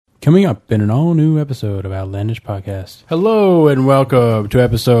Coming up in an all-new episode of Outlandish Podcast. Hello and welcome to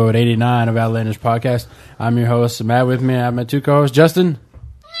episode 89 of Outlandish Podcast. I'm your host, Matt. With me, I have my two co-hosts, Justin,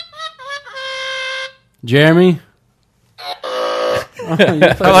 Jeremy.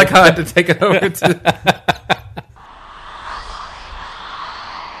 I like how I had to take it over to...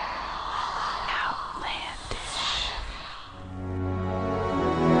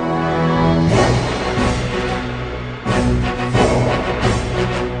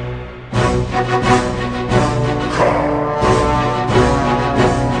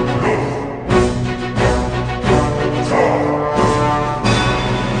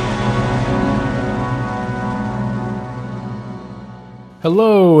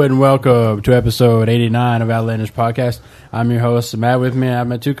 Hello and welcome to episode 89 of Outlandish Podcast. I'm your host, Matt. With me, I have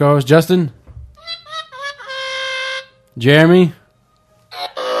my two co-hosts, Justin, Jeremy.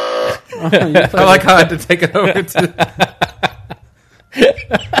 I like how I had to take it over to...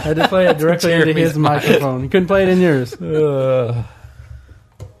 I had to play it directly into his microphone. You couldn't play it in yours. So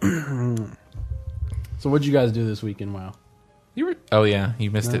what'd you guys do this weekend? Wow. You were... Oh, yeah. You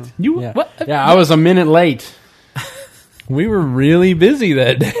missed it. Yeah. What? Yeah, I was a minute late. We were really busy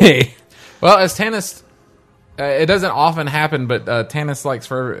that day. Well, as Tanis... it doesn't often happen, but Tanis likes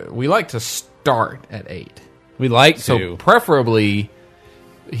for... We like to start at 8. We like to. So preferably,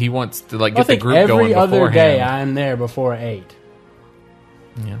 he wants to like get the group every going beforehand. other day I'm there before 8.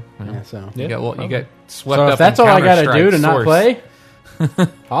 Yeah. Well, Yeah, so. you got swept So up if that's in all I got to do to not Source. play,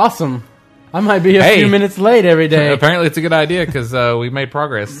 awesome. I might be a few minutes late every day. Apparently, it's a good idea because we made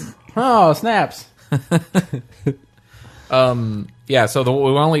progress. Oh, snaps. Yeah, so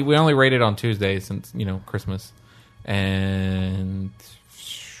we only rated on Tuesday since Christmas, and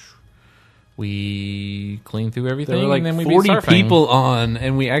we cleaned through everything. There were like and then we 40 beat surfing. people on,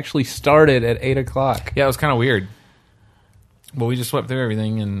 and we actually started at 8 o'clock. Yeah, it was kind of weird, but we just swept through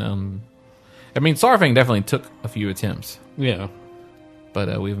everything, and surfing definitely took a few attempts. Yeah.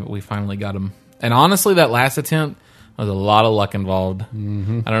 But we finally got them. And honestly, that last attempt was a lot of luck involved.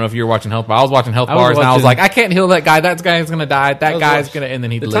 Mm-hmm. I don't know if you were watching Health Bars. I was watching Health Bars, and I was like, I can't heal that guy. That guy's going to die. That guy's going to... And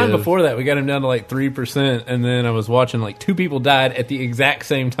then he'd live. The time before that, we got him down to like 3%, and then I was watching like 2 people died at the exact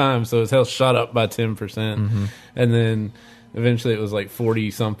same time, so his health shot up by 10%. Mm-hmm. And then eventually it was like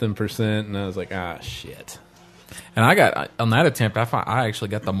 40-something%, and I was like, shit. And I got... On that attempt, I actually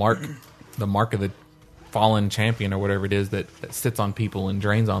got the mark of the fallen champion or whatever it is that sits on people and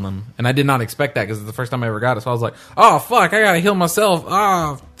drains on them. And I did not expect that because it's the first time I ever got it. So I was like, oh, fuck, I got to heal myself.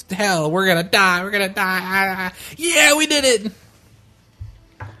 Oh, hell, we're going to die. We're going to die. Yeah, we did it.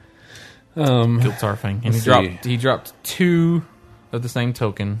 Killed Tarfing. And he dropped 2 of the same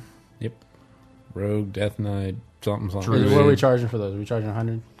token. Yep. Rogue, Death Knight, something. What are we charging for those? Are we charging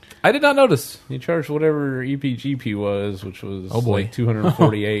 100? I did not notice. You charged whatever EPGP was, which was like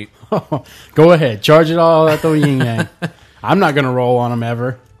 248. Go ahead. Charge it all at the yin yang. I'm not going to roll on them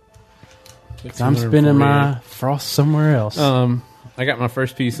ever. I'm spending my frost somewhere else. I got my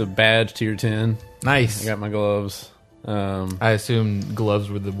first piece of badge tier 10. Nice. I got my gloves. I assume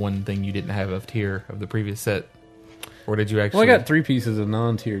gloves were the one thing you didn't have of tier of the previous set. Or did you actually... Well, I got 3 pieces of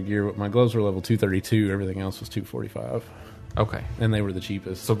non-tier gear, but my gloves were level 232. Everything else was 245. Okay. And they were the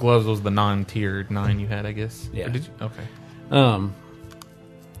cheapest. So gloves was the non-tiered 9 you had, I guess? Yeah. Or did you? Okay.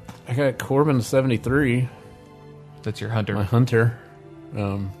 I got Corbin 73. That's your hunter. My hunter.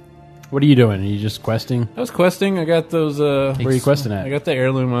 What are you doing? Are you just questing? I was questing. I got those... Where are you questing at? I got the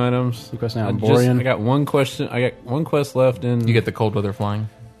heirloom items. You questing out in Borean? I got one question. I got one quest left in... You get the cold weather flying?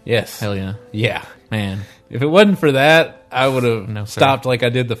 Yes. Hell yeah. Yeah. Man. If it wasn't for that, I would have stopped like I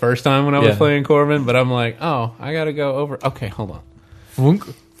did the first time when I was playing Corbin, but I'm like, oh, I gotta go over... Okay, hold on.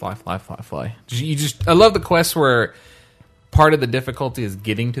 Fly. I love the quests where part of the difficulty is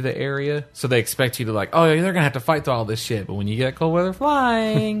getting to the area, so they expect you to like, oh, they're gonna have to fight through all this shit, but when you get cold weather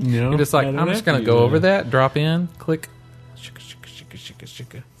flying, you're just like, I'm just gonna go over that, drop in, click,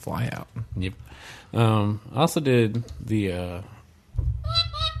 shika, fly out. Yep. I also did the...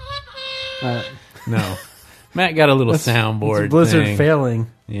 No. Matt got a little soundboard It's Blizzard thing.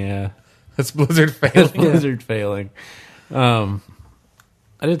 failing. Yeah. That's Blizzard failing. Blizzard failing. I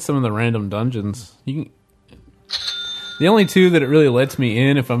did some of the random dungeons. The only 2 that it really lets me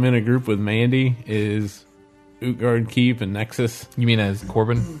in if I'm in a group with Mandy is Utgard Keep and Nexus. You mean as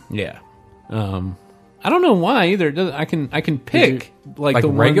Corbin? Yeah. I don't know why either. I can pick like the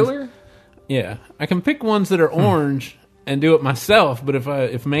regular? Ones, yeah. I can pick ones that are orange and do it myself, but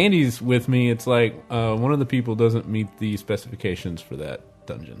if Mandy's with me, it's like one of the people doesn't meet the specifications for that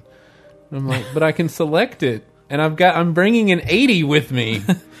dungeon. And I'm like, but I can select it, and I'm bringing an 80 with me.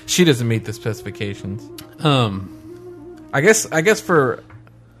 She doesn't meet the specifications. I guess for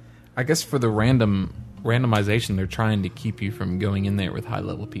I guess for the randomization, they're trying to keep you from going in there with high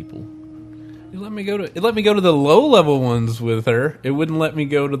level people. It let me go to the low level ones with her. It wouldn't let me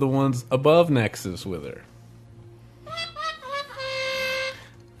go to the ones above Nexus with her.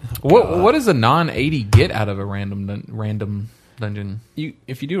 What does a non-80 get out of a random dungeon?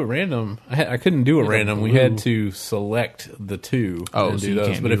 If you do a random, I couldn't do a random. We had to select the two. Oh, and so do you those.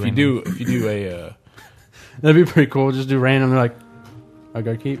 can't But do if you do a That'd be pretty cool. Just do random. They're like, I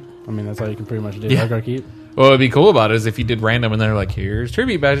gotta keep. I mean, that's all you can pretty much do. Yeah. I gotta keep. What would be cool about it is if you did random and they're like, here's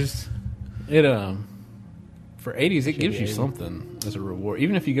tribute badges. it for 80s, it gives you 80. something as a reward.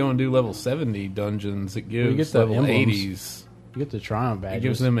 Even if you go and do level 70 dungeons, it you gives get the level emblems. 80s. You get the triumph It badges.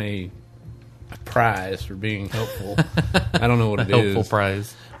 gives them a prize for being helpful. I don't know what it is. Helpful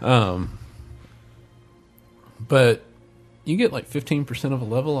prize. But you get like 15% of a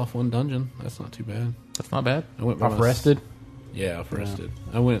level off one dungeon. That's not too bad. That's not bad. I went by Off rested. Yeah, off rested.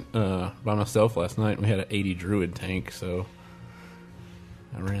 I went by myself last night. And we had an 80 druid tank, so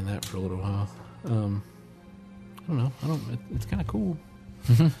I ran that for a little while. I don't know. It's kind of cool,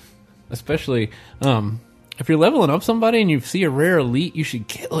 especially if you're leveling up somebody and you see a rare elite, you should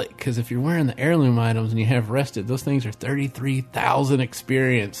kill it, because if you're wearing the heirloom items and you have rested, those things are 33,000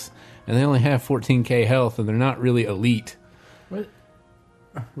 experience, and they only have 14k health, and they're not really elite. What?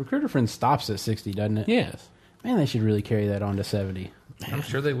 Recruiter Friend stops at 60, doesn't it? Yes. Man, they should really carry that on to 70. I'm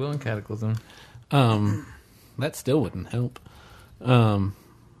sure they will in Cataclysm. That still wouldn't help.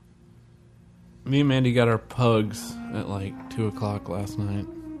 Me and Mandy got our pugs at like 2 o'clock last night.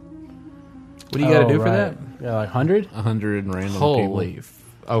 What do you got to do for that? Yeah, like 100? 100 random Holy.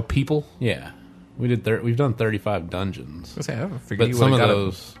 people. People? Yeah, we did. We've done 35 dungeons, I figured but you some of would've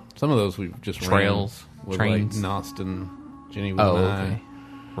got those we've just Trails, ran with trains. like Nost and Jenny. Oh, and okay.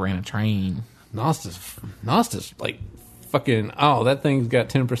 Ran a train. Nost's like fucking. Oh, that thing's got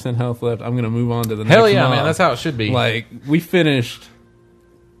 10% health left. I'm gonna move on to the Hell next yeah, mob. man. That's how it should be. Like we finished.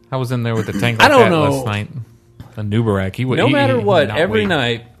 I was in there with the tank I like don't that know. last night. A Nubarak. He would. No matter what, not every wait.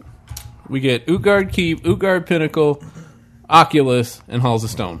 night we get Utgard Keep, Utgard Pinnacle, Oculus, and Halls of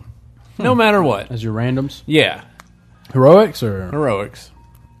Stone. No matter what. As your randoms? Yeah, Heroics or? heroics.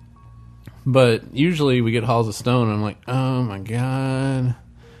 But usually we get Halls of Stone, and I'm like, oh my god,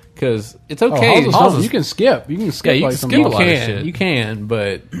 because it's Oh, okay. Halls of Stone, you can skip. You can skip you like can some skip a bosses. lot of shit. You can,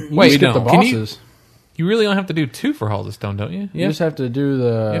 but Wait, we Skip the don't. Can you- bosses. You really don't have to do 2 for Halls of Stone, don't you? You just have to do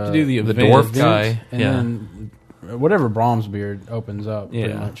the. You have to do the The event. dwarf guy. and Yeah. then whatever Brahmsbeard opens up. Pretty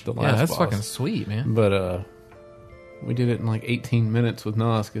Yeah, much. the Yeah, last that's boss. fucking sweet, man. But we did it in like 18 minutes with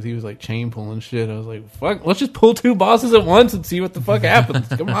Nos, because he was like chain pulling shit. I was like, fuck, let's just pull 2 bosses at once and see what the fuck happens.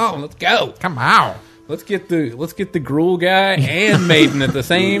 Come on, let's go. Come on. Let's get the Gruul guy and Maiden at the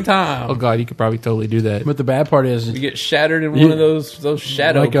same time. Oh god, you could probably totally do that. But the bad part is, We get shattered in one of those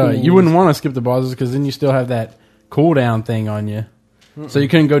shadow like, pools. you wouldn't want to skip the bosses because then you still have that cooldown thing on you. So you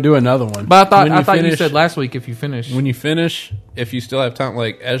couldn't go do another one. But When I you thought you finish- said last week if you finish. When you finish, if you still have time,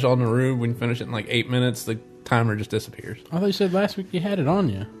 like Ejal Naru, when you finish it in like 8 minutes, the timer just disappears. I thought you said last week you had it on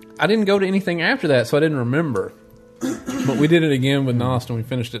you. I didn't go to anything after that, so I didn't remember. But we did it again with Nost, and we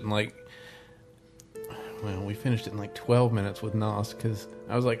finished it in like... Well, we finished it in like 12 minutes with Nost, because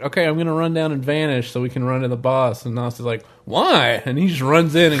I was like, okay, I'm going to run down and vanish so we can run to the boss. And Nost is like, why? And he just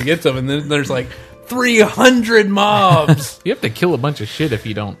runs in and gets him, and then there's like 300 mobs. You have to kill a bunch of shit if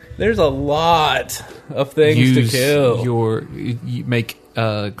you don't There's a lot of things to use kill. you make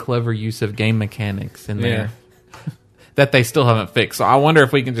clever use of game mechanics in there Yeah. that they still haven't fixed. So I wonder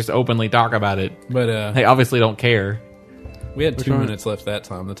if we can just openly talk about it. But They obviously don't care. we had 2 one? minutes left that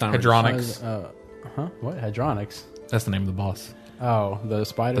time. The timer Hydronics. Huh? What? Hydronics? That's the name of the boss. Oh, the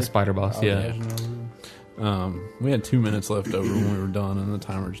spider? The spider boss, Oh, yeah. we had 2 minutes left over when we were done, and the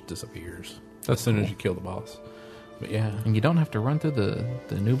timer just disappears as soon as you kill the boss. But yeah, And you don't have to run through the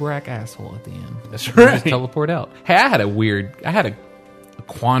Nubarak asshole at the end. that's You right. just teleport out. Hey, I had a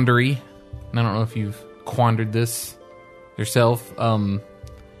quandary, and I don't know if you've quandered this yourself.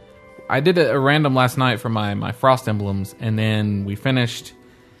 I did a random last night for my frost emblems, and then we finished,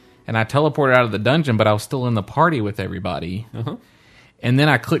 and I teleported out of the dungeon, but I was still in the party with everybody. Uh-huh. And then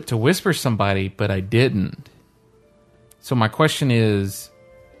I clicked to whisper somebody, but I didn't. So my question is,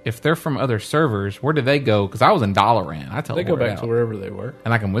 if they're from other servers, where do they go? Because I was in Dalaran. I teleported They go back out. to wherever they were.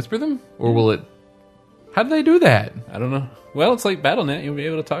 And I can whisper them? Or will it... How do they do that? I don't know. Well, it's like Battle.net. You'll be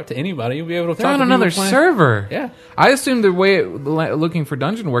able to talk to anybody. You'll be able to They're talk on to another people playing- server. Yeah. I assumed the way looking for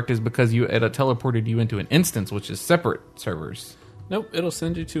dungeon worked is because it teleported you into an instance, which is separate servers. Nope. It'll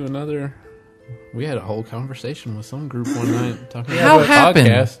send you to another We had a whole conversation with some group one night talking How about a happened?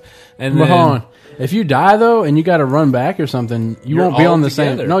 podcast. And But then, hold on. If you die though, and you got to run back or something, you You're won't be all on the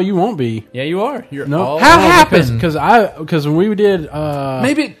together. same. No, you won't be. yeah, you are. You're No, all How happened? Because when we did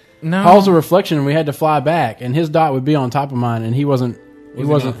Maybe no. Halls of Reflection, we had to fly back, and his dot would be on top of mine, and he wasn't. He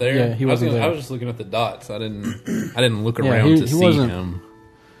wasn't not there. Yeah, he wasn't there. I was just looking at the dots. I didn't look Yeah, around he to see wasn't- him.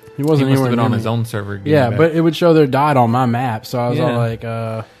 He He wasn't must have anywhere been on near his me. own server. getting Yeah, back. but it would show their dot on my map, so I was all Yeah. like,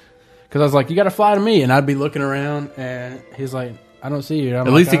 because I was like, you got to fly to me, and I'd be looking around, and he's like, I don't see you. I'm At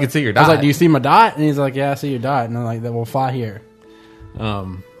like, least he "Oh." could see your I was like, dot. do you see my dot? And he's like, yeah, I see your dot, and I'm like, then we'll fly here. But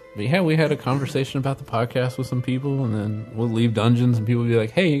yeah, we had a conversation about the podcast with some people, and then we'll leave dungeons, and people will be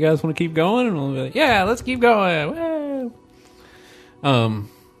like, "Hey, you guys want to keep going?" And we'll be like, "Yeah, let's keep going." Woo! How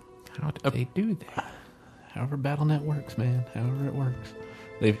did they do that? However, BattleNet works, man. However it works,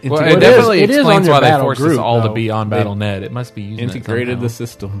 they've Well, integrated, it definitely it is on explains your why they battle forced group, us all though. to be on They BattleNet. It must be using it integrated somehow. the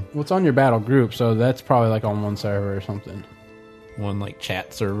system. Well, it's on your battle group, so that's probably like on one server or something. One like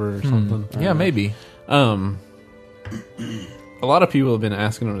chat server or something. Yeah, maybe. A lot of people have been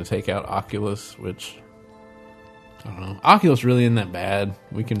asking them to take out Oculus, which I don't know. Oculus really isn't that bad.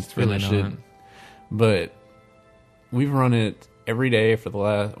 We can really finish it, not. but we've run it every day for the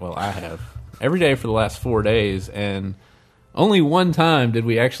last. Well, I have every day for the last 4 days, and only one time did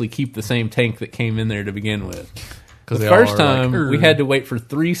we actually keep the same tank that came in there to begin with. The they all first are time like, we had to wait for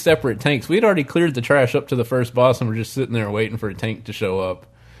 3 separate tanks. We had already cleared the trash up to the first boss, and we're just sitting there waiting for a tank to show up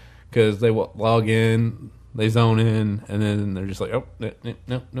because they log in, they zone in, and then they're just like, "Oh,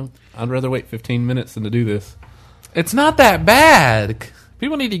 no, I'd rather wait 15 minutes than to do this." It's not that bad.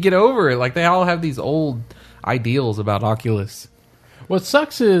 People need to get over it. Like, they all have these old ideals about Oculus. What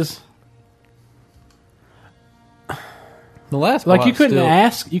sucks is The last like boss you couldn't still-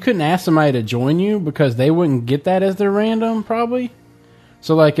 ask somebody to join you because they wouldn't get that as their random probably.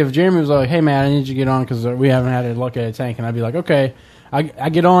 So like if Jeremy was like, "Hey man, I need you to get on because we haven't had a look at a tank," and I'd be like, "Okay," I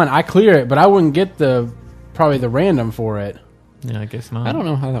get on, I clear it, but I wouldn't get probably the random for it. Yeah, I guess not. I don't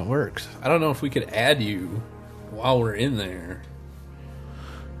know how that works. I don't know if we could add you while we're in there.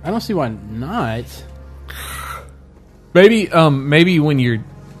 I don't see why not. Maybe when you're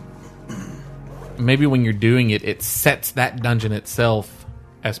doing it, it sets that dungeon itself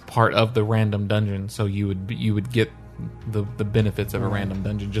as part of the random dungeon, so you would get the benefits of a random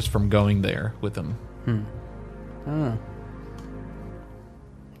dungeon just from going there with them. I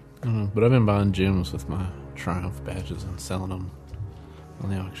don't know. But I've been buying gems with my Triumph badges and selling them on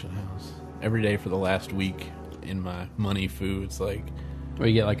the auction house every day for the last week in my money foods. Like, Where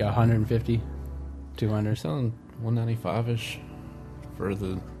you get like 150, 200. they're selling $195-ish for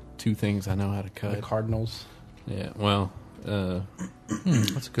the 2 things I know how to The cut. Cardinals. Yeah, well,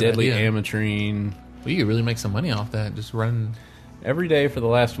 That's a good Deadly idea. Ametrine. Well, you could really make some money off that. Just running. Every day for the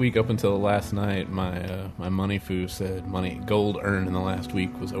last week up until last night, my money foo said gold earned in the last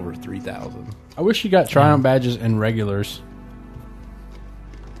week was over 3,000. I wish you got Triumph badges and regulars.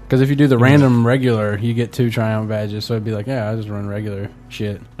 Because if you do the random regular, you get 2 Triumph badges. So it'd be like, yeah, I just run regular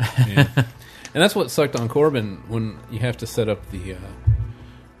shit. Yeah. And that's what sucked on Corbin when you have to set up the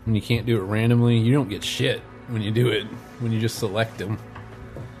when you can't do it randomly. You don't get shit when you do it when you just select them.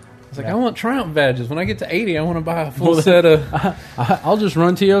 It's like, I want Triumph badges. When I get to 80, I want to buy a full set of. I'll just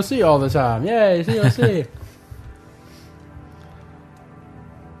run TOC all the time. Yay, TOC.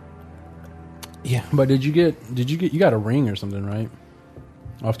 Yeah, But did you get you got a ring or something, right?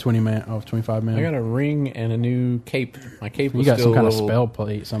 Off 25 man. I got a ring and a new cape. My cape You was got still some kind of level- spell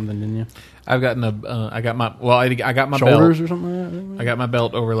plate, something, didn't you? I've gotten I got my Shoulders belt. or something like that? I got my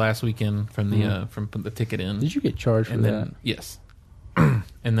belt over last weekend from the from the ticket in. Did you get charged for and that? then yes, and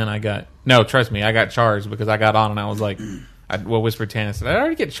then I got trust me, I got charged because I got on and I was like, I whispered to Tana, said, "I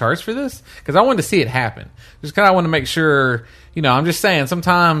already get charged for this?" Because I wanted to see it happen. Just kind of want to make sure. I'm just saying.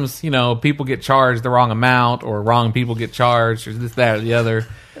 Sometimes people get charged the wrong amount, or wrong people get charged, or this, that, or the other.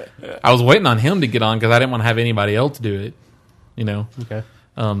 I was waiting on him to get on because I didn't want to have anybody else do it. Okay.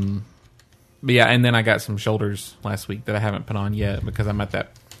 But yeah, and then I got some shoulders last week that I haven't put on yet because I'm at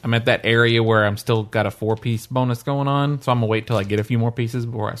that area where I'm still got a 4-piece bonus going on. So I'm gonna wait till I get a few more pieces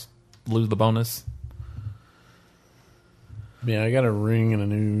before I lose the bonus. Yeah, I got a ring and a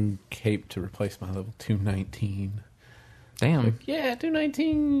new cape to replace my level 219. Damn, Yeah,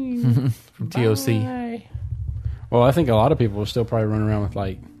 219 from TOC. Bye. Well, I think a lot of people will still probably run around with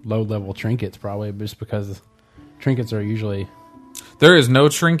like low level trinkets, probably just because trinkets are usually. There is no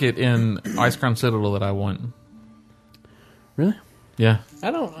trinket in Ice Crown Citadel that I want. Really? Yeah,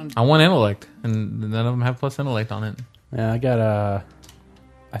 I don't. I want intellect, and none of them have plus intellect on it. Yeah, I got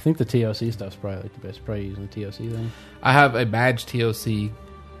I think the TOC stuff's probably like the best. Probably using the TOC thing. I have a badge TOC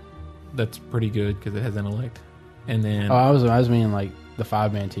that's pretty good because it has intellect. And then Oh, I was meaning like the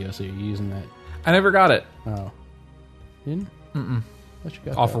 5-man TOC. You're using that. I never got it Oh, didn't? Thought you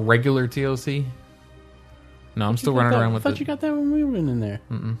got off that. a regular TOC. No, I'm still running around with I thought it. you got that when we were in there.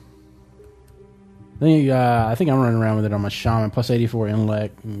 I think I'm running around with it on my shaman plus 84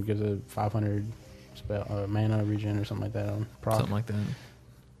 intellect and gives a 500 spell mana regen or something like that on proc. Something like that.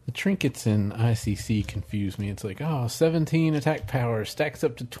 The trinkets in ICC confuse me. It's like, 17 attack power, stacks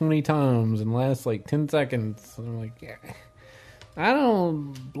up to 20 times and lasts like 10 seconds. And I'm like, yeah, I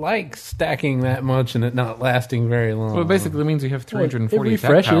don't like stacking that much and it not lasting very long. Well, it basically means you have 340 it attack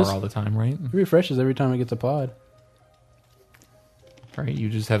power refreshes. all the time, right? It refreshes every time it gets applied. Right. You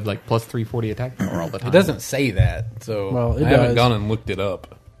just have like plus 340 attack power all the time. It doesn't say that, so Well, it I haven't does. gone and looked it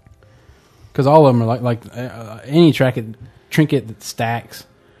up. Because all of them are like any trinket that stacks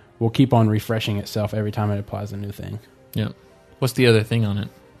will keep on refreshing itself every time it applies a new thing. Yeah. What's the other thing on it?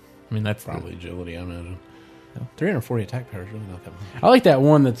 I mean, that's Probably agility, I imagine. 340 attack power is really not that much. I like that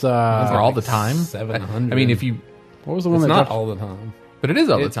one that's for all the like time. 700. I mean, if you, what was the one It's that not dropped- all the time. but it is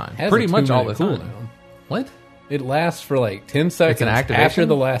all the It time. has Pretty a much all the 2-minute time. cooldown. What? It lasts for like 10 seconds. activation? After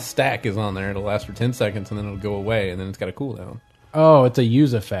the last stack is on there, it'll last for 10 seconds and then it'll go away and then it's got a cooldown. Oh, it's a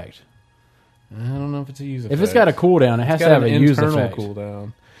use effect. I don't know if it's a use effect. If it's got a cooldown, it has It's to got have a an use internal effect.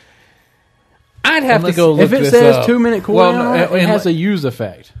 cooldown. I'd have Unless- to go look If it this says up. 2-minute cooldown, Well, no, it and has like- a use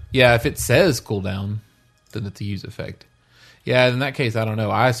effect. Yeah, if it says cooldown, then it's a use effect. Yeah, in that case, I don't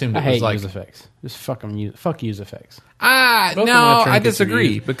know. I assumed I it hate was like use effects. Just fuck use effects. Both of my no, I trinkets are disagree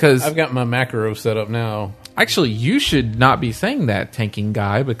used. because I've got my macro set up now. actually you should not be saying that, tanking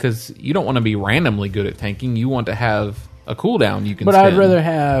guy, because you don't want to be randomly good at tanking. You want to have a cooldown you can. But spend. I'd rather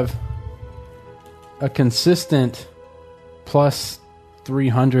have a consistent plus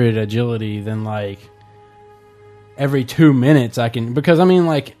 300 agility than like every 2 minutes I can, because I mean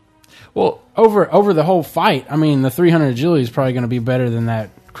like Well, over the whole fight, I mean the 300 agility is probably going to be better than that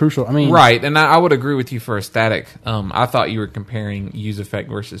crucial. I mean, right, and I would agree with you for a static. I thought you were comparing use effect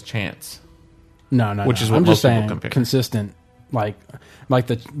versus chance. No, Which is what I'm just most people saying compare. consistent, like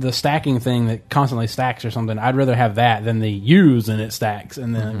the stacking thing that constantly stacks or something. I'd rather have that than the use and it stacks,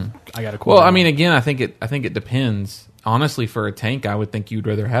 and then I got a cooldown. Well, I mean, again, I think it depends. Honestly, for a tank, I would think you'd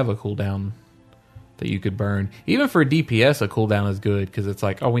rather have a cooldown that you could burn. Even for DPS, a cooldown is good because it's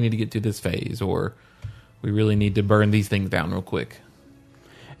like, oh, we need to get through this phase, or we really need to burn these things down real quick.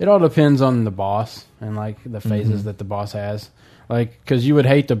 it all depends on the boss and like the phases that the boss has. Like, because you would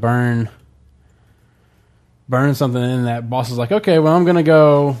hate to burn something and that boss is like, okay, well, I'm gonna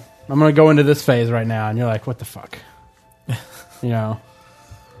go into this phase right now, and you're like, what the fuck, you know?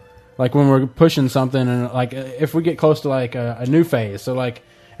 Like when we're pushing something, and like if we get close to like a new phase, so like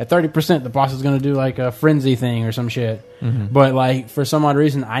at 30%, the boss is going to do like a frenzy thing or some shit. But like for some odd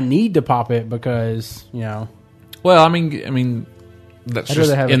reason, I need to pop it because Well, I mean, that's I'd just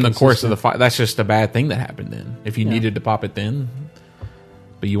rather have in a the course of the consistent- fight. That's just a bad thing that happened then. If you needed to pop it then,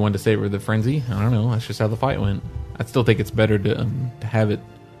 but you wanted to save it with the frenzy, I don't know. That's just how the fight went. I still think it's better to have it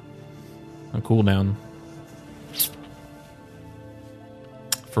on cooldown.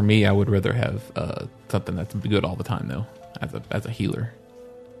 For me, I would rather have something that's good all the time, though, as a healer.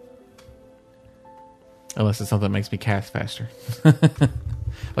 Unless it's something that makes me cast faster,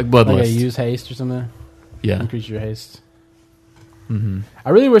 like Bloodlust. like use haste or something. Yeah, Increase your haste. I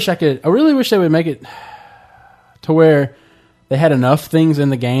really wish they would make it to where they had enough things in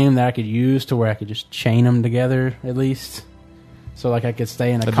the game that I could use to where I could just chain them together at least. So like I could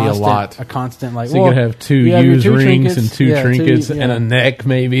stay in That'd be a lot. constant like. So you could have two you have your use two rings trinkets. and two Yeah, trinkets two- and yeah. a neck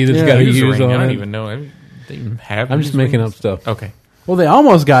maybe that's Yeah. got a Use use ring. on I don't it. even know. They even have. I'm just use making rings? up stuff. Okay. Well, they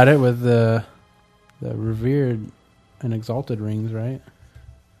almost got it with the revered and exalted rings, right?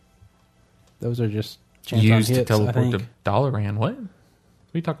 Those are just chance Used on to hits, I teleport think. to Dalaran. What? What are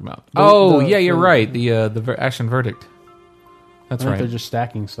you talking about? Oh, yeah, you're the- right. The action verdict. That's I think right. they're just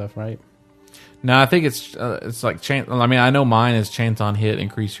stacking stuff, right? No, I think it's like chance. I mean, I know mine is chance on hit,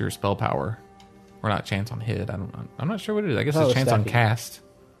 increase your spell power, or not chance on hit. I'm not sure what it is. I guess Oh, it's it's chance on stacking. cast.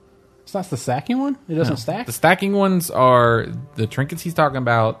 It's not the stacking one. It doesn't No. stack. The stacking ones are the trinkets he's talking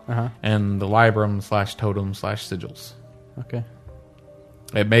about, Uh-huh. and the Librum / totem / sigils. Okay.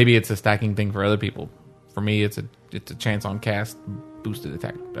 Maybe it's a stacking thing for other people. For me, it's a chance on cast, boosted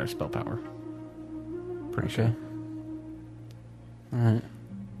attack, or spell power. Pretty Okay. sure. All right.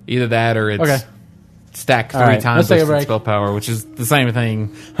 Either that or it's Okay. stack 3 All right, times let's take a boosted break. spell power, which is the same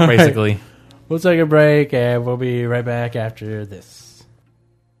thing, All right. basically. We'll take a break, and we'll be right back after this.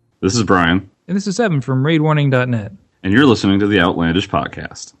 This is Brian, And this is Evan from RaidWarning.net. and you're listening to the Outlandish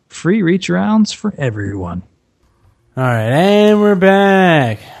Podcast. Free reach arounds for everyone. All right, and we're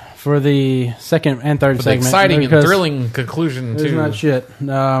back. for the second and third For the segment. exciting and because thrilling conclusion There's to not shit.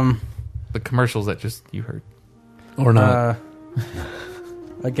 the commercials that just you heard. Or not.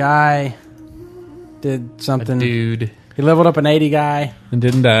 A guy did something. Dude. He leveled up an 80 guy. And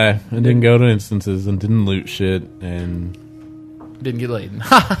didn't die. And didn't go to instances. And didn't loot shit. And Didn't get laid.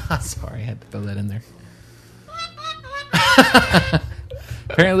 Sorry, I had to throw that in there.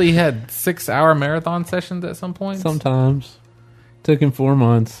 Apparently he had 6-hour marathon sessions at some point. sometimes took him 4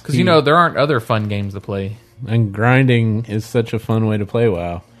 months. Because, there aren't other fun games to play. And grinding is such a fun way to play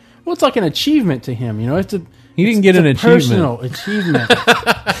WoW. Well, it's like an achievement to him. He didn't get an achievement. Personal achievement.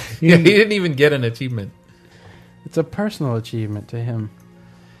 Yeah, he didn't even get an achievement. It's a personal achievement to him.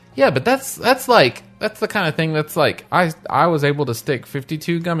 Yeah, but that's the kind of thing that's like, I was able to stick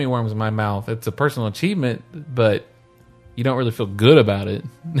 52 gummy worms in my mouth. It's a personal achievement, but you don't really feel good about it.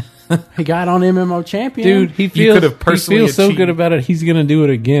 He got on MMO Champion. Dude, he You could have feels personally so achieved- good about it, he's going to do it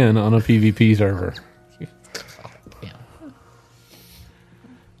again on a PvP server. Yeah.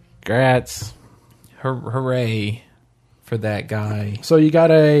 Grats. Hooray for that guy. So you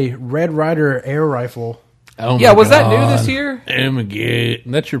got a Red Ryder air rifle. Oh Yeah, my was that new God. this year? Amaget.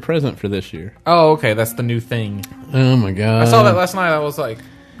 That's your present for this year. Oh, okay, that's the new thing. Oh my God. I saw that last night. I was like,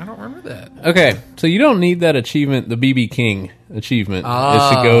 I don't remember that. Okay, so you don't need that achievement, the BB King achievement, is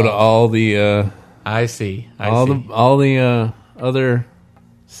to go to all the I see. all the other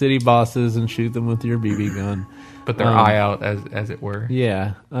city bosses and shoot them with your BB gun. Put their eye out, as it were.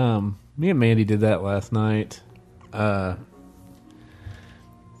 Yeah. Me and Mandy did that last night.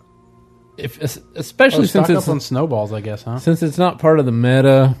 Especially Stock since up on it's snowballs, I guess, huh? since it's not part of the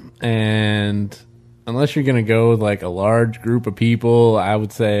meta, and unless you're going to go with like a large group of people, I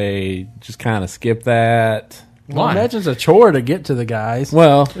would say just kind of skip that. Well, Why? imagine it's a chore to get to the guys.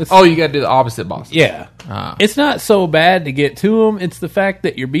 Well, it's, Oh, you got to do the opposite boss. yeah. Ah. It's not so bad to get to them. It's the fact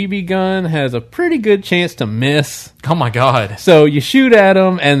that your BB gun has a pretty good chance to miss. Oh my god. So you shoot at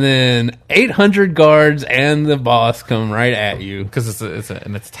them, and then 800 guards and the boss come right at you. Because it's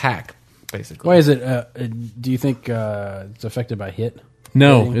an attack, basically. Why is it? Do you think it's affected by hit?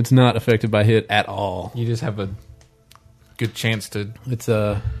 No, Hitting? it's not affected by hit at all. You just have a good chance to It's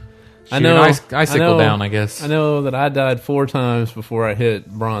shoot an icicle down, I guess. I know that I died 4 times before I hit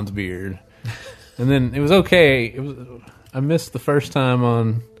Bronzebeard, and then it was okay. I missed the first time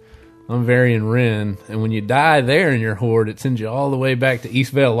on Varian Ren, and when you die there in your horde, it sends you all the way back to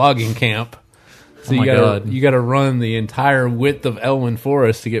Eastvale Logging Camp. So Oh my God. you gotta run the entire width of Elwyn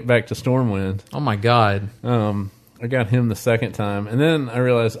Forest to get back to Stormwind. Oh my god. I got him the second time, and then I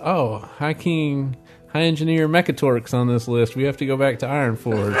realized, High Engineer Mechatork's on this list. We have to go back to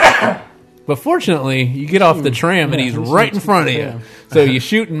Ironforge. But fortunately, you get off the tram and he's right in front of you. So you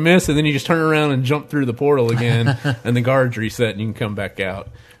shoot and miss, and then you just turn around and jump through the portal again, and the guards reset, and you can come back out.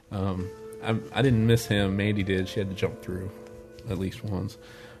 I didn't miss him. Mandy did. She had to jump through at least once.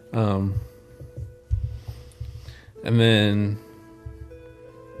 And then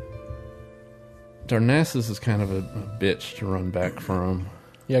Darnassus is kind of a bitch to run back from.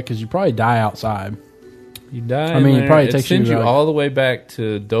 Yeah, because you probably die outside. You die. I mean, in it probably there. takes sends you, you like- all the way back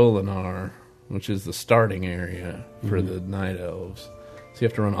to Dolinar, which is the starting area for the Night Elves. So you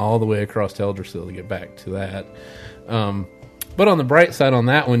have to run all the way across to Eldrasil to get back to that. But on the bright side, on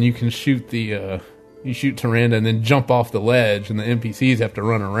that one, you can shoot you shoot Tyrande and then jump off the ledge, and the NPCs have to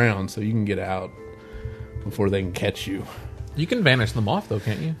run around so you can get out before they can catch you. You can banish them off, though,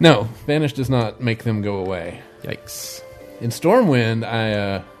 can't you? No, Vanish does not make them go away. Yikes. In Stormwind,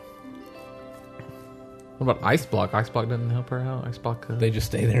 What about Ice Block? Ice Block doesn't help her out? Ice Block... they just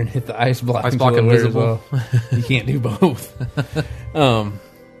stay there and hit the ice block. Ice until block it wears invisible. off. You can't do both.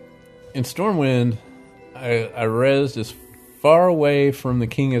 In Stormwind, I rezzed as far away from the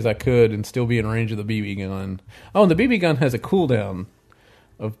king as I could and still be in range of the BB gun. Oh, and the BB gun has a cooldown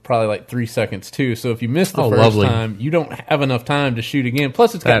of probably like 3 seconds too. So if you miss the first lovely. time, you don't have enough time to shoot again.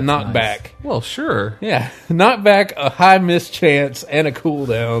 Plus, it's got That's knockback. nice. Well, sure. Yeah, knockback, a high miss chance, and a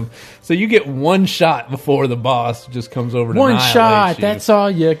cooldown. So you get one shot before the boss just comes over to One annihilate shot. you. That's all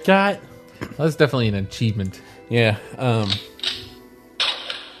you got. That's definitely an achievement. Yeah.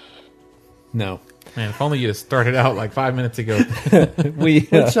 No. Man, if only you had started out like 5 minutes ago.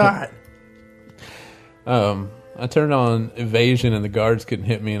 One shot. I turned on evasion and the guards couldn't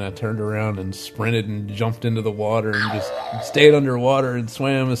hit me, and I turned around and sprinted and jumped into the water and just stayed underwater and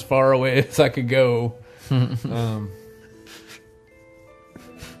swam as far away as I could go.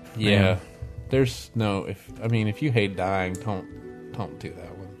 Yeah. There's no if you hate dying, don't do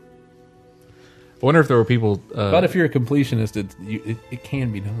that one. I wonder if there were people... But if you're a completionist, it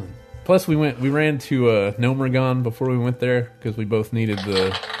can be done. Plus, we ran to Nomergon before we went there because we both needed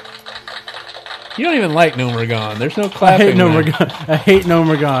the You don't even like Nomergon. There's no I clapping. hate there. Nomergon. I hate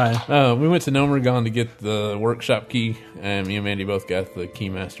Nomergon. We went to Nomergon to get the workshop key, and me and Mandy both got the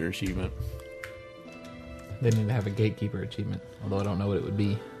Keymaster achievement. They need to have a gatekeeper achievement, although I don't know what it would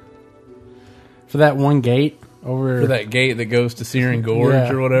be. For that one gate over... For that gate that goes to Searing Gorge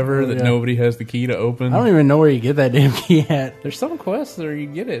Yeah. or whatever that Yeah. nobody has the key to open. I don't even know where you get that damn key at. There's some quests where you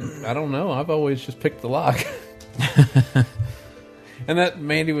get it. I don't know. I've always just picked the lock. And that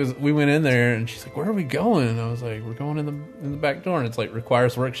Mandy we went in there and she's like, "Where are we going?" And I was like, "We're going in the back door." And it's like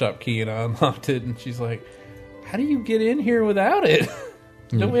requires workshop key, and I unlocked it. And she's like, "How do you get in here without it?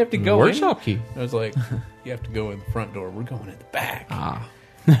 Don't we have to go Workshop in?" key. I was like, "You have to go in the front door. We're going in the back." Ah.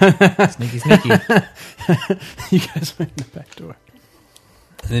 Sneaky, sneaky. You guys went in the back door.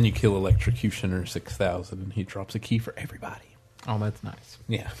 And then you kill Electrocutioner 6000, and he drops a key for everybody. Oh, that's nice.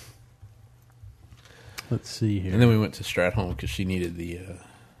 Yeah. Let's see here. And then we went to Stratholme because she needed the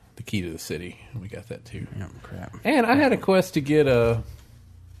key to the city, and we got that too. Oh, crap. And I had a quest to get the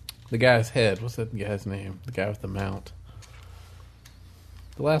guy's head. What's that guy's name? The guy with the mount.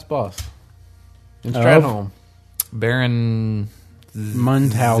 The last boss in Stratholme. Baron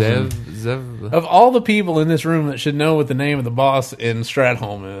Munchausen. Zev. Of all the people in this room that should know what the name of the boss in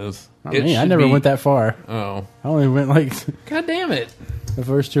Stratholme is, I never went that far. Oh, I only went like God damn it! the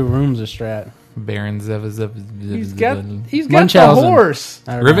first two rooms of Strat. Baron Zev. He's got the Munchausen. horse.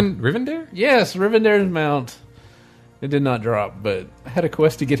 I don't know. Rivendare? Yes, Rivendare's mount. It did not drop, but I had a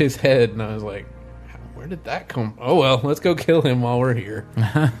quest to get his head, and I was like, where did that come? Oh well, let's go kill him while we're here.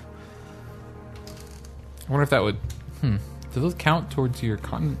 I wonder if that would... Do those count towards your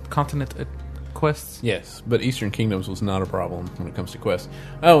continent quests? Yes, but Eastern Kingdoms was not a problem when it comes to quests.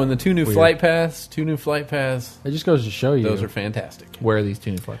 Oh, and the two new flight paths. It just goes to show you. Those are fantastic. Where are these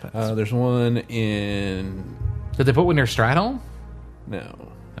two new flight paths? There's one in... Did they put one near Stratholme? No.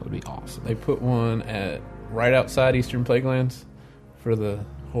 That would be awesome. They put one at right outside Eastern Plaguelands for the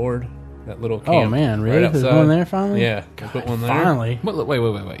Horde. That little camp. Oh, man, really? Right There's outside. one there finally? Yeah, they put one there. Finally.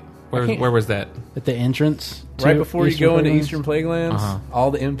 Wait. can't- Where was that? At the entrance. to Right before you Eastern go into Plaguelands? Eastern Plaguelands, Uh-huh.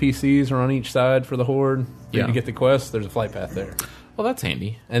 all the NPCs are on each side for the Horde. For you Yeah. to get the quest, there's a flight path there. Well, that's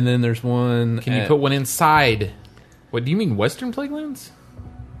handy. And then there's one... Can you at- put one inside? What, do you mean Western Plaguelands?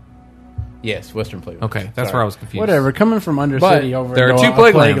 Yes, Western Plaguelands. Okay, that's Sorry. where I was confused. Whatever. Coming from But Undercity over there are to two a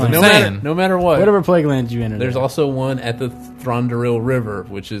Plaguelands. Plagueland. No Saying. matter what. Whatever Plaguelands you enter. There's there. also one at the Thranduil River,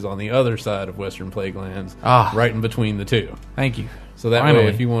 which is on the other side of Western Plaguelands, Ah. right in between the two. Thank you. So that Finally. way,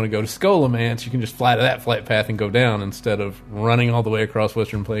 if you want to go to Skolamance, you can just fly to that flight path and go down instead of running all the way across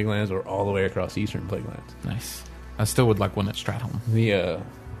Western Plaguelands or all the way across Eastern Plaguelands. Nice. I still would like one at Stratholme.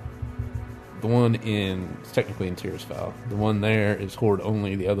 The one it's technically in Tirisfal. The one there is Horde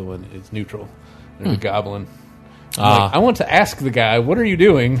only. The other one is neutral. There's a goblin. I want to ask the guy, what are you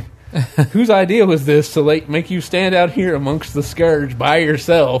doing? Whose idea was this to make you stand out here amongst the Scourge by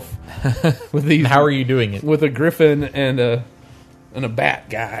yourself with these? How are you doing it? With a griffin and a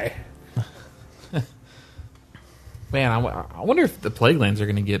bat guy? Man, I wonder if the Plaguelands are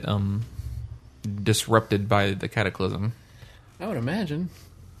going to get disrupted by the Cataclysm. I would imagine.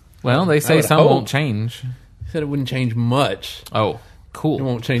 Well, they say would some hope. won't change. He said it wouldn't change much. Oh, cool. It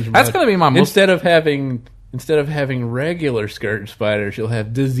won't change much. That's going to be my most... Instead of having regular Scourge spiders, you'll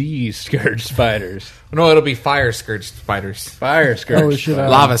have disease Scourge spiders. No, it'll be fire scourge spiders. Fire Scourge Oh, we should,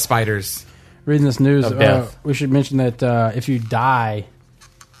 spiders. Lava spiders. Reading this news, Of death. we should mention that if you die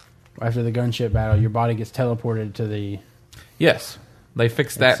after the gunship battle, your body gets teleported to the... Yes. They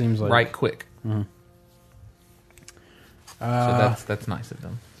fixed that seems like- right quick. So that's nice of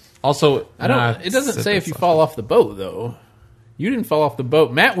them. Also, It doesn't say if you fall off the boat, though. You didn't fall off the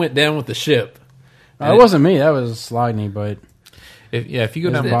boat. Matt went down with the ship. It wasn't me. That was Slogny, but... If you go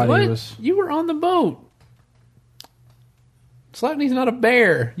His down... body What? was- You were on the boat. Slotney's not a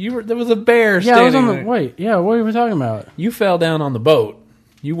bear. There was a bear Yeah, I was standing on the... there. Wait, yeah, what were we talking about? You fell down on the boat.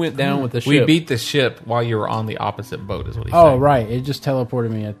 You went down with the ship. We beat the ship while you were on the opposite boat, is what he Oh, said. right. It just teleported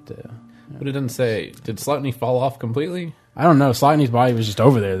me at the... But it doesn't say. Did Slotney fall off completely? I don't know. Slogny's body was just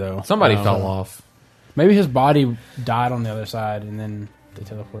over there, though. Somebody fell off. Maybe his body died on the other side, and then they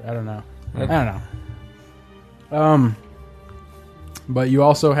teleport. I don't know. I don't know. But you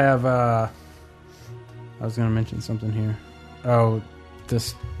also have. I was going to mention something here. Oh,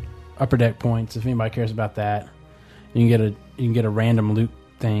 this upper deck points. If anybody cares about that, you can get a random loot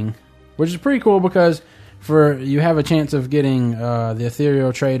thing, which is pretty cool because you have a chance of getting the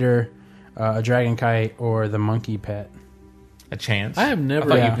Ethereal Trader, a Dragon Kite, or the Monkey Pet. A chance. I have never.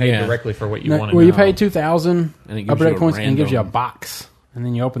 I thought you paid yeah. directly for what you No, wanted. well, you pay 2,000 And it gives upper you deck a points, and it gives you a random- box, and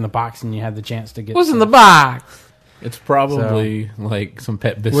then you open the box and you have the chance to get. What's in the some- box? It's probably like some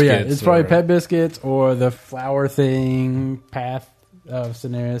pet biscuits. Well, yeah, it's probably or- Pet Biscuits or the flour thing, Path of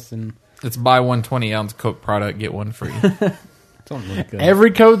Cineris, and It's buy 1 20-ounce Coke product, get one free. something like that.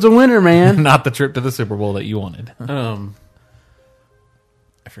 every code's a winner, man. Not the trip to the Super Bowl that you wanted. I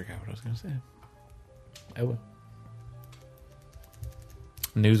forgot what I was going to say. Oh, well.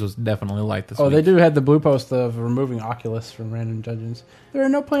 News was definitely light this Oh, week. they do have the blue post of removing Oculus from random dungeons. There are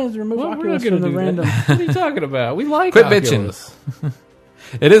no plans to remove Well, we're Oculus not going from to the do random. that. What are you talking about? We like Quit Oculus.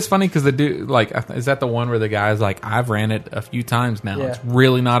 It is funny because the dude, like, is that the one where the guy's like, I've ran it a few times now. Yeah. It's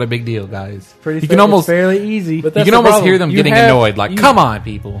really not a big deal, guys. Pretty you fair, can almost it's fairly easy. But you that's can the almost problem. hear them You getting have- annoyed. Like, you- come on,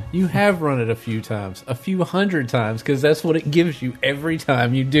 people. You have run it a few times, a few hundred times, because that's what it gives you every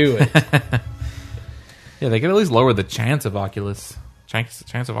time you do it. Yeah, they could at least lower the chance of Oculus.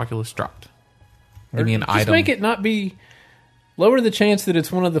 Chance of Oculus dropped. Give me an Just item. make it not be lower the chance that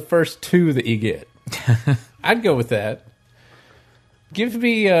it's one of the first two that you get. I'd go with that. Give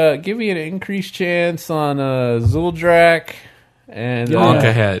me an increased chance on Zuldrak and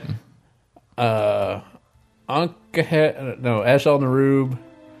Anka head. Anka, no, Ashal Narub.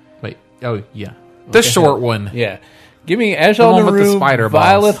 Wait. Oh, yeah. The short one. Yeah. Give me The Ashal one with the Narub, spider boss.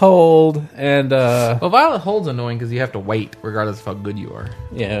 Violet Hold, and Well, Violet Hold's annoying because you have to wait regardless of how good you are.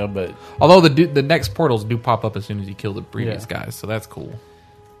 yeah, but Although the next portals do pop up as soon as you kill the previous guys, so that's cool.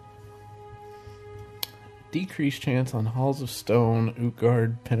 decreased chance on Halls of Stone,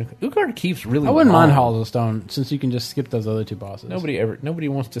 Utgard, Pinnacle. Utgard keeps really. I wouldn't mind long. Halls of Stone since you can just skip those other two bosses. Nobody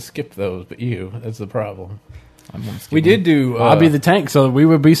wants to skip those, but you. That's the problem. I'm gonna skip We them. did do. I'll be the tank, so we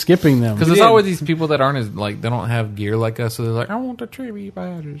would be skipping them. Because there's did. always these people that aren't as like they don't have gear like us, so they're like, I want the tribute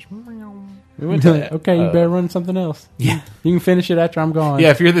badges. we went to okay, you better run something else. Yeah, You can finish it after I'm gone.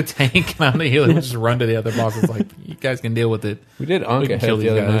 yeah. If you're the tank and I'm the healer, we'll just run to the other boss. It's like you guys can deal with it. We did We Anka can Head kill the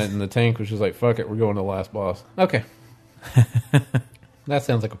these other guys. night, and the tank was just like, "Fuck it, we're going to the last boss." Okay, that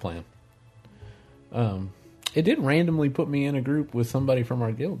sounds like a plan. It did randomly put me in a group with somebody from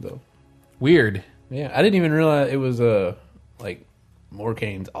our guild, though. Weird. Yeah, I didn't even realize it was like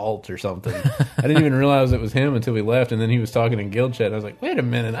Morkane's alt or something. I didn't even realize it was him until we left, and then he was talking in guild chat. And I was like, "Wait a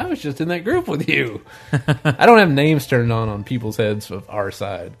minute, I was just in that group with you." I don't have names turned on people's heads of our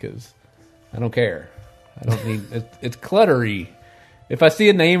side because I don't care. I don't need it's cluttery. If I see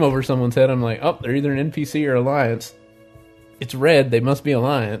a name over someone's head, I'm like, "Oh, they're either an NPC or Alliance." It's red; they must be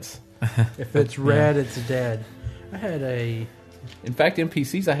Alliance. If it's red, it's dead. I had a. In fact,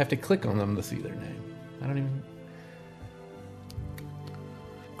 NPCs, I have to click on them to see their name. I don't even.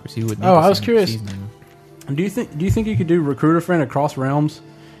 Of course, you would. Oh, I was curious. Do you think you could do recruiter friend across realms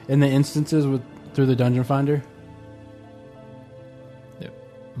in the instances through the dungeon finder?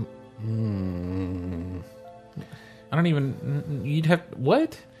 I don't even. You'd have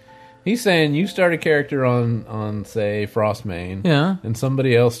what? He's saying you start a character on say Frostmane, Yeah. and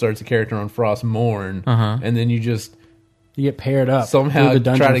somebody else starts a character on Frostmourne, and then you just You get paired up somehow through the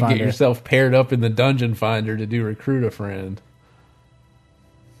dungeon try to finder. get yourself paired up in the dungeon finder to do recruit a friend.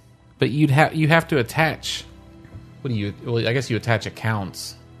 But you have to attach. What do you? Well, I guess you attach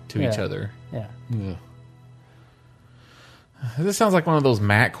accounts to each Yeah. other. Yeah. Yeah. This sounds like one of those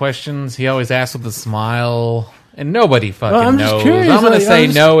Matt questions he always asks with a smile, and nobody fucking I'm just knows. curious, I'm going to like, say I'm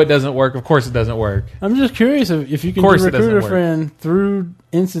just- no, it doesn't work. Of course, it doesn't work. I'm just curious if you can course do it doesn't recruiter work. friend through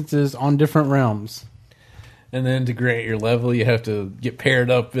instances on different realms. And then to grant your level, you have to get paired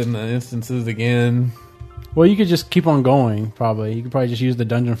up in the instances again. Well, you could just keep on going. Probably you could probably just use the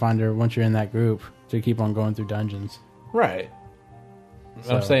dungeon finder once you're in that group to keep on going through dungeons. Right.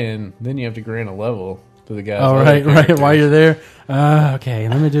 I'm saying then you have to grant a level to the guys. Oh, right. While you're there. Okay,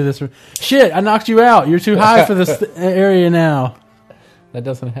 let me do this. Shit, I knocked you out. You're too high for this area now. That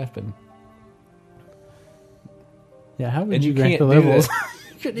doesn't happen. Yeah, how would And you you grant can't the do levels? that.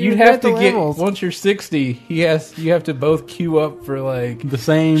 Couldn't You'd even have grant to the get levels. once you're 60. You have to both queue up for like The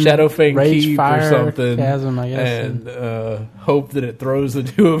same Shadowfang Rage Keep Fire or something, Chasm, I guess, and hope that it throws the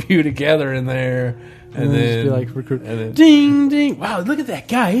two of you together in there, and then then just be like recruit. and then Ding ding! Wow, look at that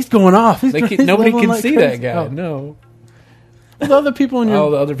guy. He's going off. He's, he's nobody leveling can like see crazy. that guy. Oh, No, the other people in your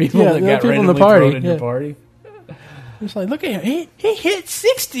all the other people Yeah, that the got other people in the randomly party, thrown in your yeah. party. It's like, look at him. He hit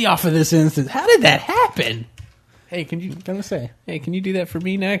 60 off of this instance. How did that happen? Hey, can you? Gonna say Hey, can you do that for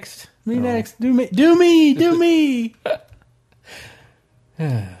me next? me next. Do me. Do me. Do me.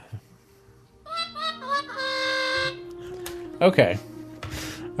 Okay.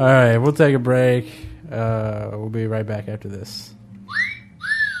 All right, we'll take a break. We'll be right back after this.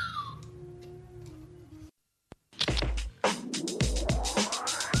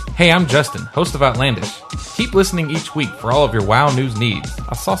 Hey, I'm Justin, host of Outlandish. Keep listening each week for all of your WoW news needs.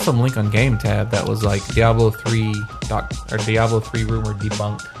 I saw some link on GameTab that was like Diablo 3 Diablo 3 rumor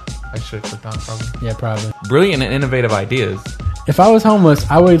debunked. I should have clicked on it probably. Yeah, probably. Brilliant and innovative ideas. If I was homeless,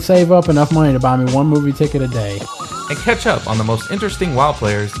 I would save up enough money to buy me one movie ticket a day. And catch up on the most interesting WoW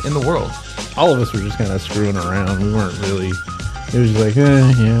players in the world. All of us were just kind of screwing around. We weren't really. It was just like,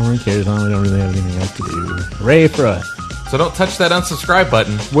 yeah, who cares? We don't really have anything else to do. Hooray for us. So don't touch that unsubscribe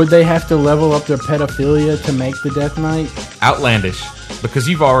button. Would they have to level up their pedophilia to make the Death Knight? Outlandish. Because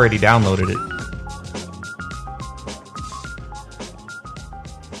you've already downloaded it.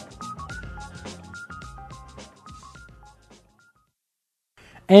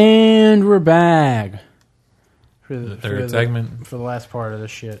 And we're back for The third segment. for the last part of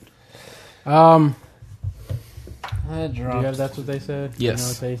this shit. Do That you have that's what they said?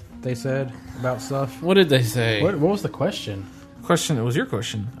 Yes. You know what they said about stuff? What did they say? What was the question? Question, it was your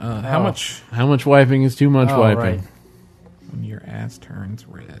question. How Oh. much How much wiping is too much Oh, wiping? right. when your ass turns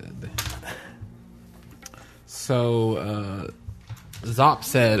red? So, Zop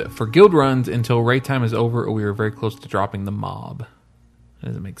said, for guild runs until raid time is over or we are very close to dropping the mob.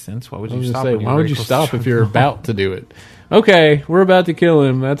 Does it make sense? Why would I you was stop? gonna say, when you're why would very you close to stop if dropping you're the mob? about to do it? Okay, we're about to kill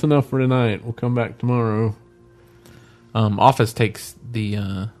him. That's enough for tonight. We'll come back tomorrow. Office takes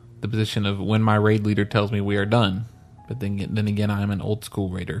the position of when my raid leader tells me we are done, but then again I'm an old school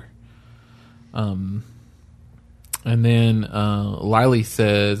raider. And then Lily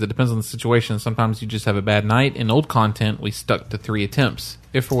says it depends on the situation. Sometimes you just have a bad night. In old content, we stuck to 3 attempts.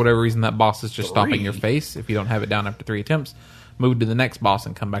 If for whatever reason that boss is just stopping your face, if you don't have it down after 3 attempts, move to the next boss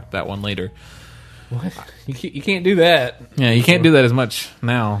and come back to that one later. What? You can't do that. Yeah, you can't do that as much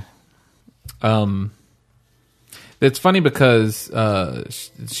now. It's funny because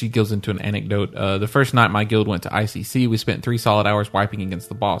she goes into an anecdote. The first night my guild went to ICC, we spent 3 solid hours wiping against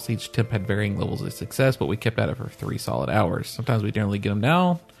the boss. Each attempt had varying levels of success, but we kept at it for 3 solid hours. Sometimes we generally get them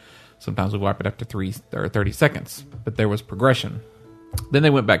down. Sometimes we wipe it after 30 seconds. But there was progression. Then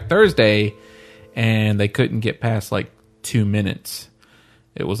they went back Thursday, and they couldn't get past like 2 minutes.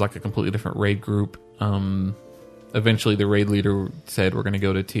 It was like a completely different raid group. Eventually, the raid leader said, we're going to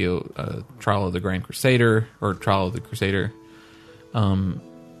go to Trial of the Grand Crusader, or Trial of the Crusader. And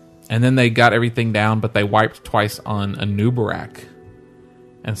then they got everything down, but they wiped twice on Anubarak.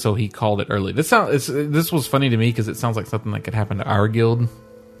 And so he called it early. This was funny to me because it sounds like something that could happen to our guild,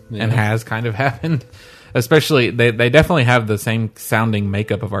 and has kind of happened. Especially, they definitely have the same sounding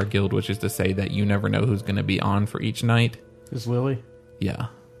makeup of our guild, which is to say that you never know who's going to be on for each night. Is Lily? Yeah.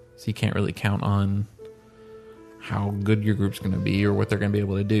 So you can't really count on how good your group's going to be or what they're going to be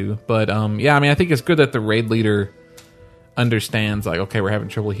able to do. But, yeah, I mean, I think it's good that the raid leader understands, like, okay, we're having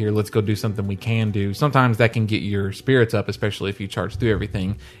trouble here. Let's go do something we can do. Sometimes that can get your spirits up, especially if you charge through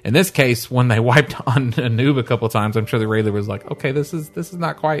everything. In this case, when they wiped on a noob a couple times, I'm sure the raid leader was like, okay, this is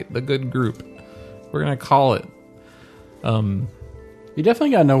not quite the good group. We're going to call it. You definitely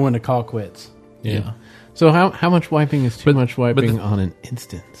got to know when to call quits. Yeah. So how much wiping is too much wiping on an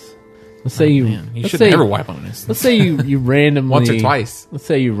instance? Let's say You should never wipe on this. Let's say you randomly Once or twice. Let's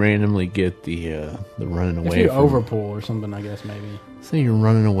say you randomly get the running If away you from overpull or something, I guess maybe. Say you're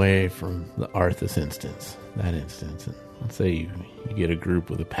running away from the Arthas instance, that instance, and let's say you get a group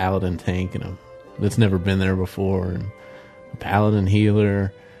with a paladin tank and that's never been there before, and a paladin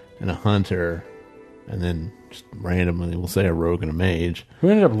healer and a hunter, and then just randomly we'll say a rogue and a mage. Who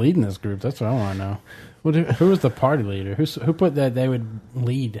ended up leading this group? That's what I want to know. Who was the party leader? Who put that they would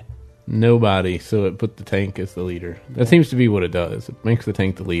lead? Nobody, so it put the tank as the leader. That seems to be what it does. It makes the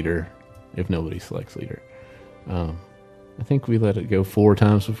tank the leader if nobody selects leader. I think we let it go 4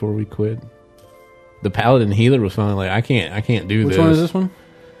 times before we quit. The paladin healer was finally like, I can't do Which this. one is this one?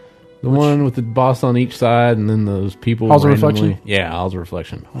 The one with the boss on each side, and then those people. Halls of randomly- Reflection? Yeah, Halls of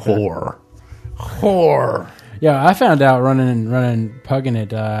Reflection. Whore. Yeah, I found out running pugging it.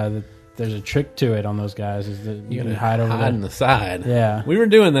 That there's a trick to it on those guys. Is that you can hide over in there. the side. Yeah. We were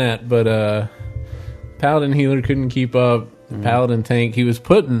doing that, but paladin healer couldn't keep up. The paladin tank, he was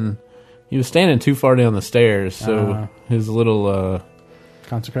standing too far down the stairs, so his little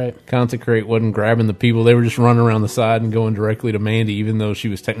consecrate wasn't grabbing the people. They were just running around the side and going directly to Mandy, even though she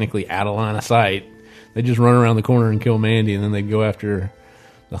was technically out of line of sight. They just run around the corner and kill Mandy, and then they'd go after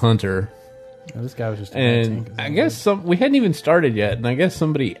the hunter. Oh, this guy was just. And I guess we hadn't even started yet, and I guess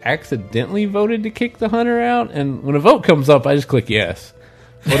somebody accidentally voted to kick the hunter out. And when a vote comes up, I just click yes.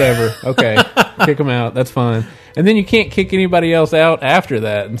 Whatever. Okay. Kick them out. That's fine. And then you can't kick anybody else out after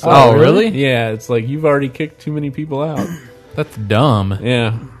that. And so, Oh, really? Yeah. It's like you've already kicked too many people out. That's dumb.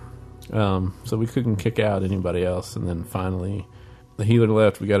 Yeah. So we couldn't kick out anybody else. And then finally, The healer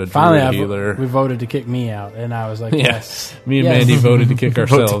left. We got a Finally, druid healer. we voted to kick me out, and I was like, Yes. Me and Yes. Mandy voted to kick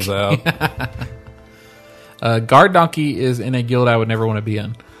ourselves out. Guard Donkey is in a guild I would never want to be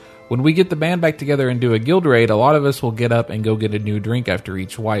in. When we get the band back together and do a guild raid, a lot of us will get up and go get a new drink after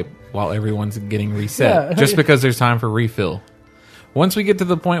each wipe while everyone's getting reset, Yeah. just because there's time for refill. Once we get to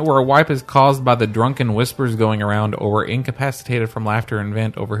the point where a wipe is caused by the drunken whispers going around or we're incapacitated from laughter and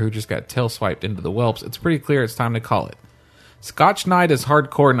vent over who just got tail swiped into the whelps, it's pretty clear it's time to call it. Scotch Night is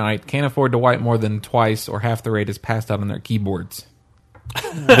hardcore night, can't afford to wipe more than twice or half the raid is passed out on their keyboards.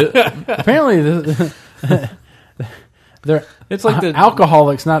 apparently they're It's like the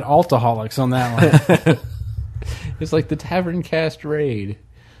alcoholics, not altaholics on that one. it's like the Tavern Cast raid.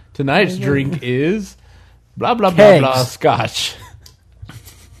 Tonight's drink is blah blah blah Kegs. blah scotch.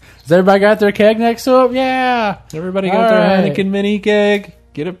 Has everybody got their keg next to it? Yeah. Everybody got All their right. Heineken mini keg.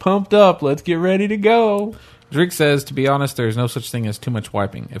 Get it pumped up. Let's get ready to go. Drake says, to be honest, there is no such thing as too much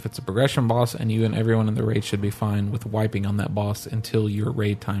wiping. If it's a progression boss and you and everyone in the raid should be fine with wiping on that boss until your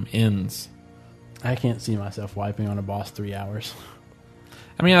raid time ends. I can't see myself wiping on a boss 3 hours.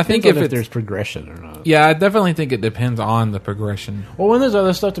 I mean, I think Depends if on it's... there's progression or not. Yeah, I definitely think it depends on the progression. Well, when there's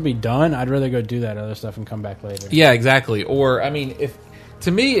other stuff to be done, I'd rather go do that other stuff and come back later. Yeah, exactly. Or, I mean,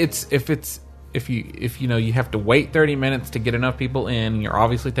 to me, if you know you have to wait 30 minutes to get enough people in, you're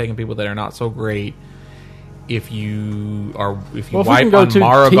obviously taking people that are not so great. If you Well, if we wipe can go on to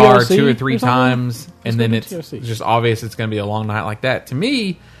Maragar TOC 2 or 3 or something, times, and go then to it's TOC. just obvious it's going to be a long night like that, to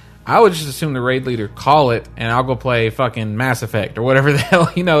me, I would just assume the raid leader call it, and I'll go play fucking Mass Effect or whatever the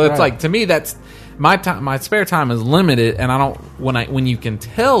hell. You know, it's Right. like, to me, that's my time. My spare time is limited, and I don't when you can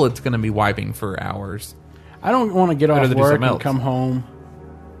tell it's going to be wiping for hours. I don't want to get Better off to do work something and else. come home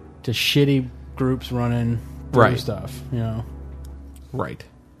to shitty groups running through Right. stuff, you know. Right.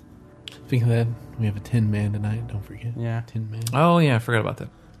 Speaking of that, we have a 10-man tonight. Don't forget. Yeah. 10-man. Oh yeah, I forgot about that.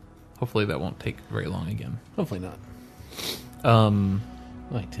 Hopefully that won't take very long again. Hopefully not. I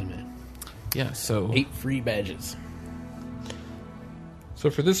like 10-man. Yeah. So 8 free badges. So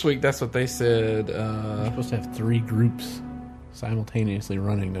for this week, that's what they said. We're supposed to have 3 groups simultaneously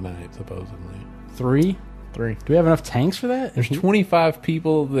running tonight, supposedly. 3? 3. Do we have enough tanks for that? There's 25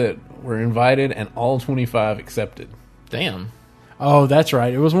 people that were invited, and all 25 accepted. Damn. Oh, that's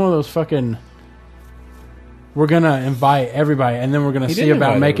right. It was one of those fucking... We're going to invite everybody, and then we're going to He see did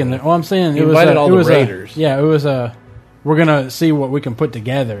about invite making everybody. the... Oh, I'm saying He it was invited all it the was raiders. Yeah, it was a... We're going to see what we can put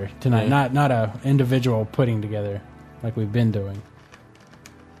together tonight, Yeah. not a individual putting together like we've been doing.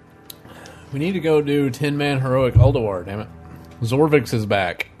 We need to go do 10-man heroic Ulduar, damn it. Zorvix is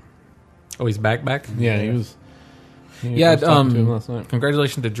back. Oh, he's back. Yeah, he was... Yeah. I was talking to him last night.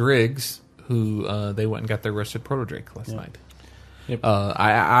 Congratulations to Driggs, who they went and got their roasted proto Drake last night. Yep.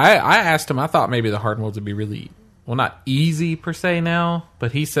 I asked him. I thought maybe the hard modes would be really not easy per se now,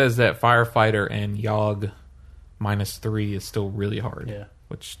 but he says that Firefighter and Yogg -3 is still really hard. Yeah.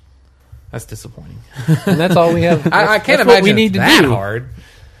 Which that's disappointing. And that's all we have. I can't that's imagine what we need to that do. hard.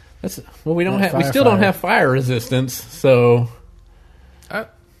 We don't Not have. We still don't firefighter. have fire resistance. So,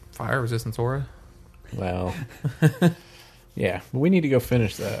 Fire resistance aura. well, yeah, but we need to go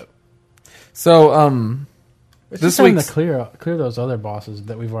finish that. So It's This just time week's- to clear those other bosses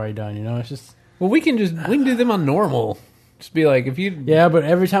that we've already done, you know? It's just... Well, we can do them on normal. Just be like, if you, Yeah, but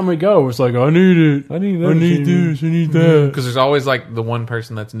every time we go, it's like, I need it. I need that. I need this. I need that. because there's always like the one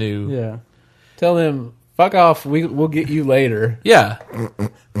person that's new. Yeah. Tell them, fuck off. We'll get you later, Yeah.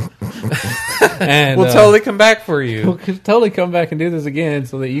 and We'll totally come back for you. we'll totally come back and do this again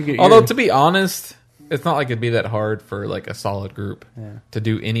so that you get. Although your, to be honest, it's not like it'd be that hard for like a solid group Yeah. to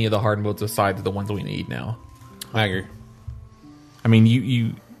do any of the hard modes aside to the ones we need now. I agree. I mean,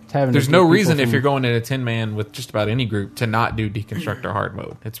 you It's having to there's keep no people reason if from- you're going in a 10-man with just about any group to not do Deconstructor hard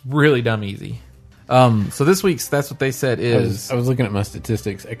mode. It's really dumb easy. So this week's That's What They Said is... I was looking at my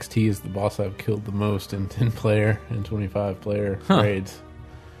statistics. XT is the boss I've killed the most in 10-player and 25-player raids,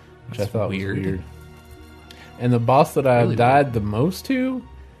 which That's I thought weird. was weird. And the boss that I Really died the most to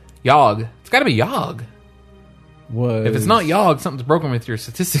Yogg. It's got to be Yogg. was... If it's not Yogg, something's broken with your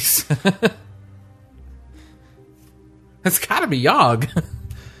statistics. It's got to be Yogg.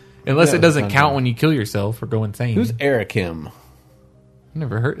 Unless Yeah, it doesn't it's count not- when you kill yourself or go insane. Who's Arakim?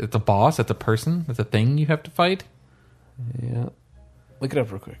 Never heard. It's a boss. It's a person. It's a thing you have to fight. Yeah. Look it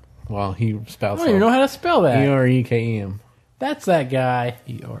up real quick. While he I spouts don't even know how to spell that. Erekem. That's that guy.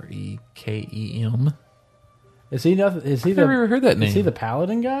 Erekem. Is he nothing? Is he I've never the? heard that name. Is he the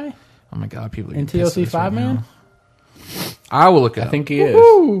paladin guy Oh my god, people are in getting pissed at TOC us right 5 man? now. I will look it I up. think he is.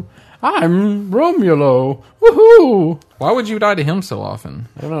 Woohoo! I'm Romulo. Woohoo! Why would you die to him so often?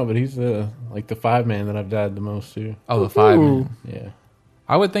 I don't know, but he's like the 5-man that I've died the most to. Oh, the 5 Ooh. man. Yeah.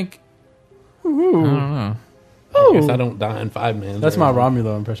 I would think. I don't know. I guess I don't die in 5-man. That's my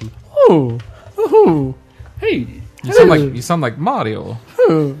Romulo impression. Ooh, ooh, Hey. You sound like Mario.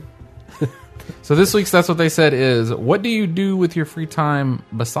 So this week's That's What They Said is, what do you do with your free time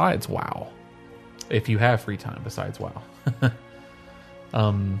besides WoW? If you have free time besides WoW.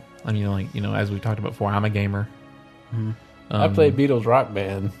 I mean, like, you know, as we talked about before, I'm a gamer. I played Beatles Rock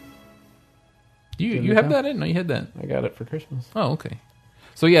Band. You have that in? No, you had that. I got it for Christmas. Oh, okay.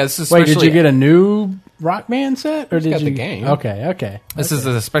 So yeah, this is Wait, especially, did you get a new Rock Band set, or did got you the game. Okay. This is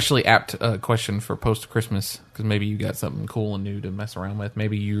an especially apt question for post Christmas, because maybe you got something cool and new to mess around with.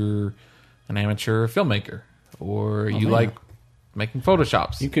 Maybe you're an amateur filmmaker, or you like making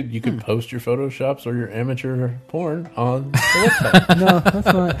photoshops. You could post your photoshops or your amateur porn on the website. No, that's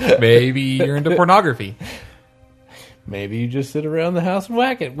not. Maybe you're into pornography. Maybe you just sit around the house and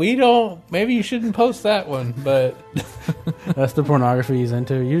whack it. We don't. Maybe you shouldn't post that one, but That's the pornography he's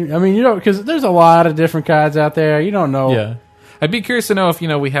into. You don't, because there's a lot of different kinds out there. You don't know. Yeah, I'd be curious to know if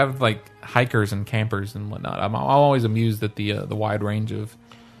we have like hikers and campers and whatnot. I'm always amused at the wide range of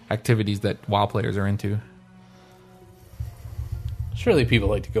activities that WoW players are into. surely people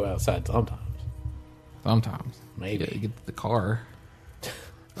like to go outside sometimes. Sometimes, Maybe. you get the car.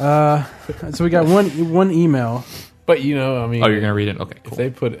 So we got one email. But you know, I mean, Oh, you're gonna read it? Okay, cool. if they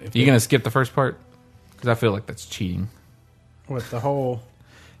put it, You gonna skip the first part? Because I feel like that's cheating. With the whole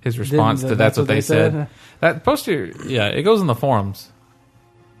His response to that's what they said. That poster, yeah, it goes in the forums.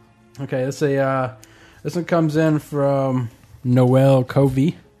 Okay, let's see. This one comes in from Noel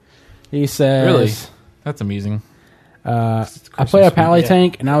Covey. He says, Really? That's amusing. I play a pally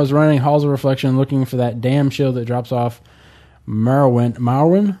tank, and I was running Halls of Reflection looking for that damn shield that drops off Marwin.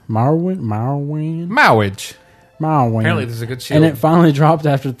 Mowage. Apparently there's a good shield. And it finally dropped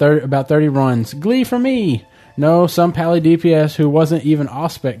after about 30 runs. Glee for me. No, some pally DPS who wasn't even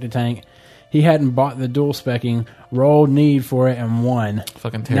off-spec to tank. He hadn't bought the dual specking, rolled need for it, and won.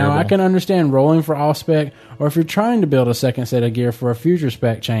 Fucking terrible. Now, I can understand rolling for off-spec, or if you're trying to build a second set of gear for a future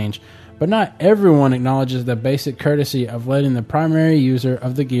spec change, but not everyone acknowledges the basic courtesy of letting the primary user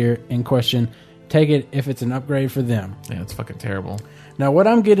of the gear in question take it if it's an upgrade for them. Yeah, it's fucking terrible. Now, what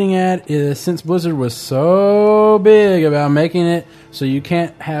I'm getting at is, since Blizzard was so big about making it so you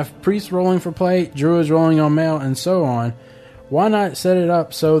can't have priests rolling for plate, druids rolling on mail, and so on, why not set it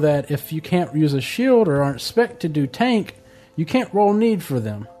up so that if you can't use a shield or aren't spec to do tank, you can't roll need for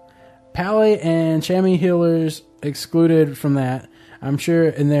them? Pally and Chamois healers excluded from that. I'm sure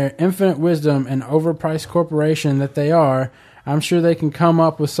in their infinite wisdom and overpriced corporation that they are, I'm sure they can come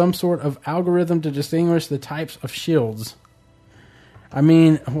up with some sort of algorithm to distinguish the types of shields. I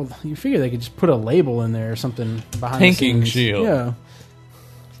mean, well, you figure they could just put a label in there or something behind Tanking the scenes. shield. Yeah.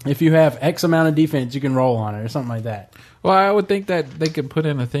 If you have X amount of defense, you can roll on it or something like that. Well, I would think that they could put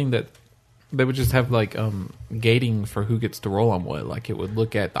in a thing that they would just have like gating for who gets to roll on what. Like it would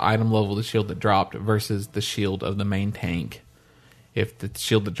look at the item level of the shield that dropped versus the shield of the main tank. If the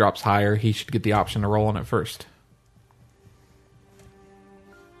shield that drops higher, he should get the option to roll on it first.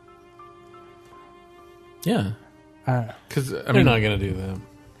 Yeah. Because I they're mean, not going to do that.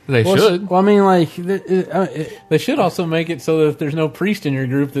 they Well, should. Well, I mean, like, They should also make it so that if there's no priest in your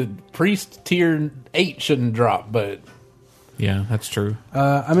group, the priest tier 8 shouldn't drop. But Yeah, that's true.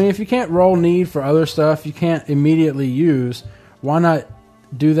 I mean, if you can't roll need for other stuff you can't immediately use, why not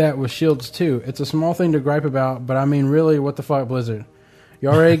do that with shields too? It's a small thing to gripe about, but I mean, really, what the fuck, Blizzard? You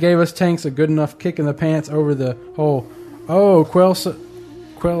already gave us tanks a good enough kick in the pants over the whole,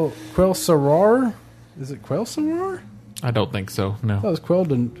 Quel'Serrar? Is it Quel'Serrar? I don't think so. No, That was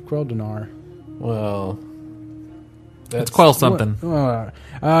Quel'Danar. well, it's Quell something.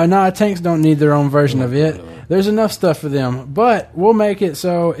 Nah, tanks don't need their own version of it. There's enough stuff for them. But we'll make it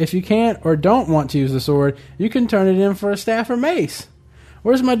so if you can't or don't want to use the sword, you can turn it in for a staff or mace.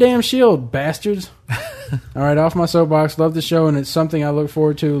 Where's my damn shield, bastards? All right, off my soapbox. Love the show, and it's something I look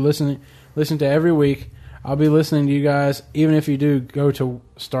forward to listen to every week. I'll be listening to you guys, even if you do go to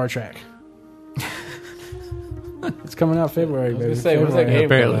Star Trek. It's coming out February, baby. gonna say, when's that game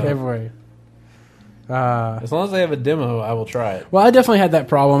coming out? February. as long as they have a demo, I will try it. Well, I definitely had that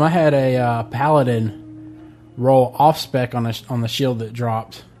problem. I had a paladin roll off spec on the shield that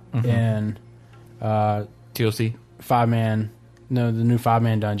dropped in TOC. the new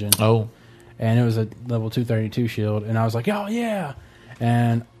 5-man dungeon, Oh, and it was a level 232 shield, and I was like, oh yeah,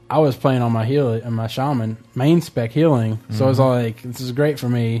 and I was playing on my my shaman main spec healing, so I was like, this is great for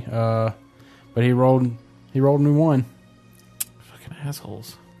me. But he rolled me one. fucking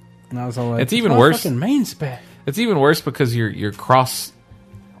assholes. And I was all like, It's even not worse. Fucking main spec. It's even worse because you're cross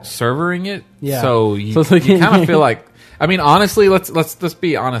servering it. Yeah. So you, So it's like- you kind of feel like. I mean, honestly, let's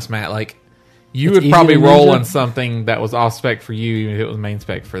be honest, Matt. Like, you It's would easy probably to roll lose on it. something that was off spec for you, even if it was main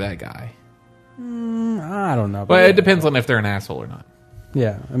spec for that guy. I don't know. But it depends on if they're an asshole or not.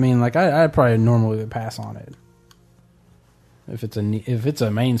 Yeah, I mean, like I'd probably normally would pass on it. If it's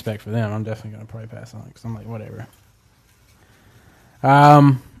a main spec for them, I'm definitely gonna probably pass on it because I'm like whatever.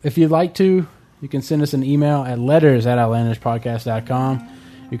 If you'd like to, you can send us an email at letters@outlandishpodcast.com.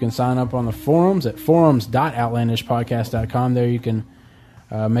 You can sign up on the forums at forums.outlandishpodcast.com. There you can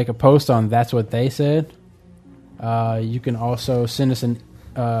make a post on That's What They Said. You can also send us a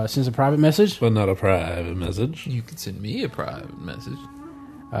private message. But not a private message. You can send me a private message.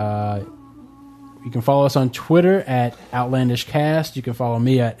 You can follow us on Twitter at OutlandishCast. You can follow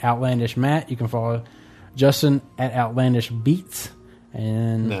me at OutlandishMatt. You can follow Justin at OutlandishBeats.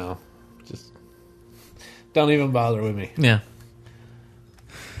 And No. Just don't even bother with me. Yeah.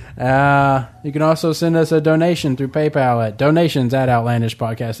 you can also send us a donation through PayPal at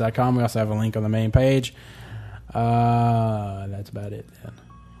donations@outlandishpodcast.com. We also have a link on the main page. That's about it. Then.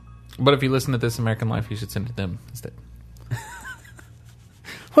 But if you listen to This American Life, you should send it to them instead.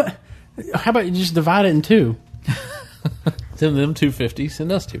 What? How about you just divide it in two? Send them $250.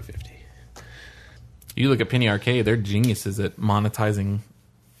 Send us $250. You look at Penny Arcade; they're geniuses at monetizing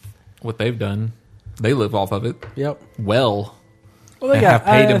what they've done. They live off of it. Yep. Well, Well, they and got. have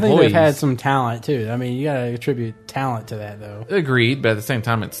paid I think employees. they've had some talent too. I mean, you got to attribute talent to that, though. agreed, but at the same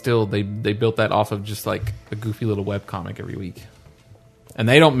time, it's still they built that off of just like a goofy little webcomic every week, and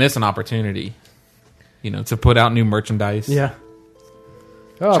they don't miss an opportunity, to put out new merchandise. Yeah.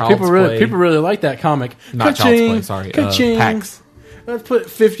 Oh, Child's Play. people really like that comic. Not Child's Play, sorry. Ka-ching. Packs. Let's put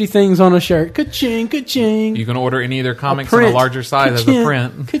 50 things on a shirt. Ka-ching, ka-ching. You can order any of their comics print. in a larger size as a Ka-ching,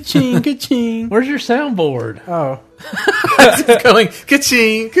 print. Ka-ching, ka-ching. Where's your soundboard? Oh. It's going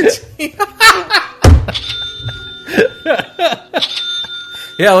ka-ching, ka-ching.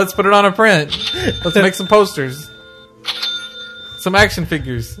 Yeah, let's put it on a print. Let's make some posters. Some action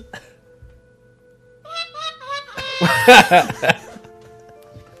figures.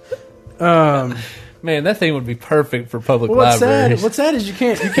 Man, that thing would be perfect for public What's libraries. sad? What's sad is you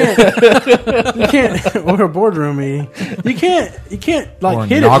can't or a boardroom meeting. You can't Or like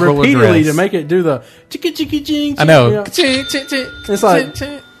hit it inaugural repeatedly address. to make it do the chicka chicka ching. I know. you know. Ka-ching, ching, ching, It's like- ching,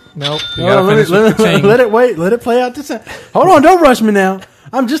 ching. Nope. You Oh, gotta let, finish it, with ka-ching. let it wait. Let it play out the sound. Hold on, don't rush me now.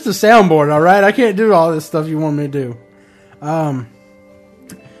 I'm just a soundboard, all right? I can't do all this stuff you want me to do.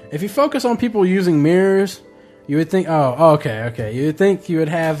 If you focus on people using mirrors, you would think, okay. You would think you would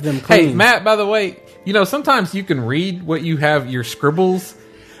have them clean. Hey, Matt, by the way, sometimes you can read what you have, your scribbles,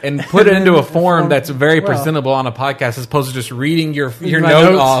 and put it into a form that's very presentable on a podcast as opposed to just reading your My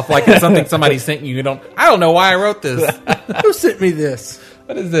note notes. off like it's something somebody sent you. I don't know why I wrote this. Who sent me this?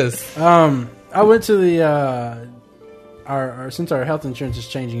 What is this? I went to the since our health insurance is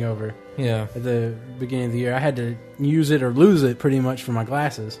changing over Yeah. at the beginning of the year, I had to use it or lose it pretty much for my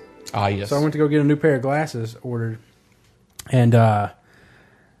glasses. Ah, yes. So I went to go get a new pair of glasses ordered, and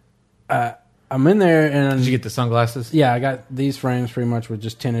I'm in there and Did you get the sunglasses? yeah, I got these frames pretty much with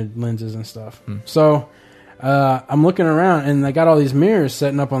just tinted lenses and stuff. So I'm looking around and they got all these mirrors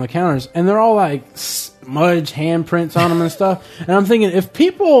setting up on the counters, and they're all like smudge handprints on them and stuff. And I'm thinking, if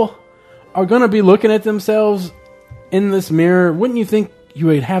people are going to be looking at themselves in this mirror, wouldn't you think you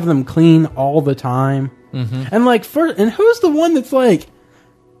would have them clean all the time? Mm-hmm. And like, and who's the one that's like,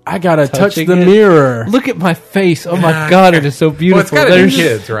 I gotta touch Touching the it? mirror? Look at my face. Oh my God, it is so beautiful. gotta They're be just-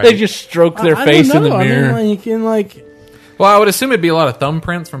 kids, right? They just stroke their I face don't in the know. mirror. I mean, like, and like, Well, I would assume it'd be a lot of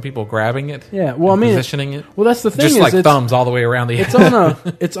thumbprints from people grabbing it. yeah. Well, I mean, positioning it. well, that's the thing. Just is like it's, thumbs all the way around the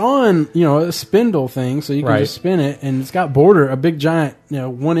It's on a spindle thing, so you can Right. just spin it, and it's got a big giant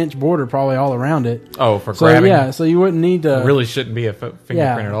 1-inch border probably all around it. Oh, for So grabbing. yeah, so you wouldn't need to Really shouldn't be a fingerprint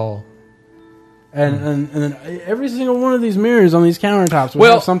Yeah. at all. and then every single one of these mirrors on these countertops would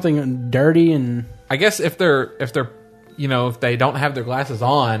Well- have something dirty and I guess if they don't have their glasses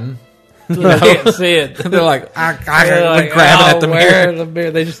on, You can't see it. they're like, They're grabbing like, at the where mirror. the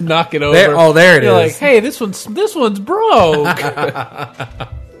mirror? They just knock it over. There it You're is. like, hey, this one's broke.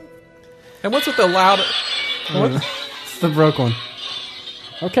 And what's with the loud? it's the broke one.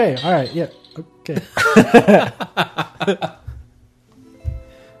 Okay, all right, yeah, okay,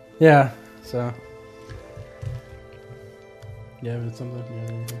 yeah. So yeah, but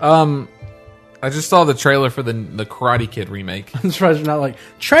something. Yeah. I just saw the trailer for the Karate Kid remake. I'm surprised you're not like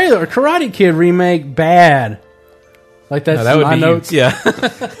trailer Karate Kid remake bad. Like that's No, that would my be notes. Yeah.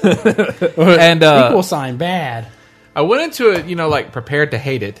 And Equal sign bad. I went into it, like prepared to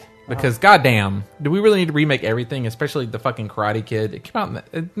hate it, Because goddamn, do we really need to remake everything, especially the fucking Karate Kid? It came out.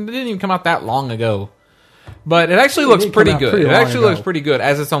 It didn't even come out that long ago. But it actually looks did come pretty out good. pretty It long actually ago. looks pretty good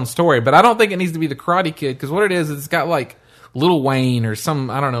as its own story. But I don't think it needs to be the Karate Kid because what it is it's got like Lil Wayne or some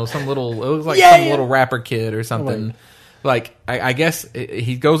I don't know some little it looks like some little rapper kid or something. Like I guess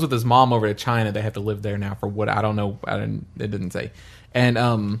he goes with his mom over to China. They have to live there now for what I don't know. It didn't say.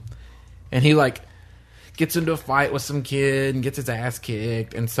 And he like gets into a fight with some kid and gets his ass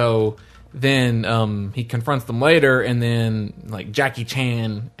kicked. And so then he confronts them later. And then like Jackie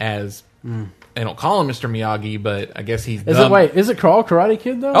Chan as they don't call him Mr. Miyagi, but I guess he's Is it called Karate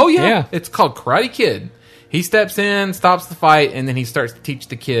Kid though? Oh yeah. Yeah. It's called Karate Kid. He steps in, stops the fight, and then he starts to teach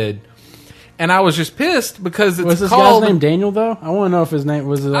the kid. And I was just pissed because it's Was this called. guy's name Daniel though? I want to know if his name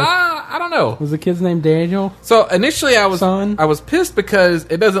was. I don't know. Was the kid's name Daniel? So initially, I was Son? pissed because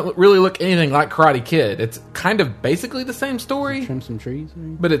it doesn't really look anything like Karate Kid. It's kind of basically the same story, Trim some trees.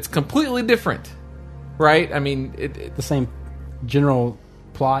 Maybe? but it's completely different, right? I mean, The same general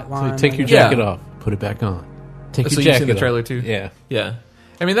plot line. Take your I guess. jacket Yeah. off. Put it back on. Take So your you've jacket seen the off. trailer too? Yeah. yeah.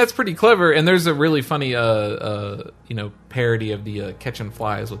 I mean, that's pretty clever, and there's a really funny, parody of the catching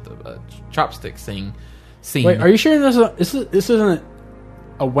flies with the chopsticks scene. Wait, are you sure this isn't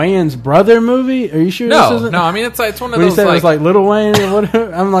a Wayne's brother movie? Are you sure? No, this isn't, no. I mean, it's one of When you those said it was like Little Wayne or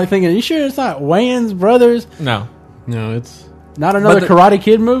whatever, I'm like thinking, are you sure it's not Wayne's brothers? no. No, it's Not another But the- Karate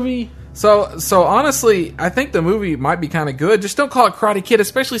Kid movie? So honestly, I think the movie might be kind of good. Just don't call it Karate Kid,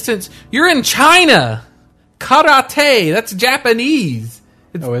 especially since you're in China. Karate, that's Japanese.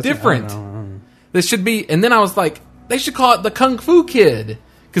 It's Oh, is it? different. I don't know. This should be, and then I was like, they should call it the Kung Fu Kid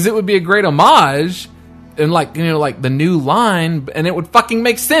because it would be a great homage and like the new line, and it would fucking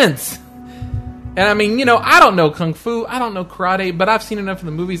make sense. And I mean, I don't know Kung Fu, I don't know karate, but I've seen enough of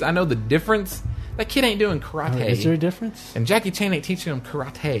the movies. I know the difference. That kid ain't doing karate. Is there a difference? And Jackie Chan ain't teaching him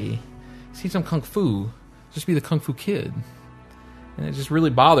karate. He's teaching him kung fu. Just be the kung fu kid. And it just really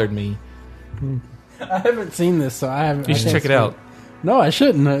bothered me. I haven't seen this, so I haven't. You I should can't check it speak. out. No, I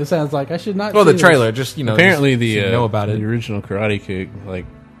shouldn't. It sounds like I should not. Well, see the trailer, just apparently just so you know about the it. original Karate Kid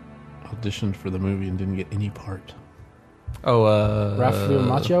auditioned for the movie and didn't get any part. Oh, This. Rafael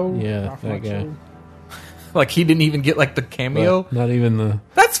Macho. yeah, Ralph that guy. Macho? like he didn't even get like the cameo. But not even the.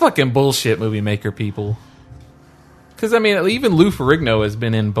 That's fucking bullshit, movie maker people. Because I mean, even Lou Ferrigno has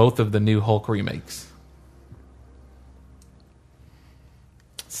been in both of the new Hulk remakes.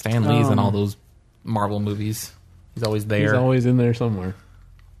 Stan Lee's in all those Marvel movies. He's always there. He's always in there somewhere.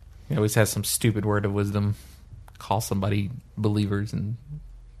 He always has some stupid word of wisdom. Call somebody believers and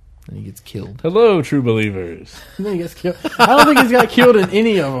he gets killed. Hello, true believers. I think he gets killed. I don't think he's got killed in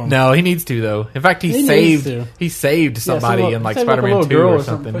any of them. No, he needs to though. In fact, He needs saved to. somebody in like Spider-Man 2 or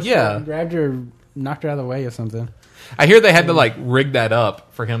something. pushed Yeah. her, grabbed her, knocked her out of the way or something. I hear they had to like rig that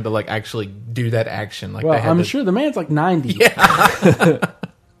up for him to like actually do that action. Like Well, they had I'm to, sure the man's like 90. Yeah.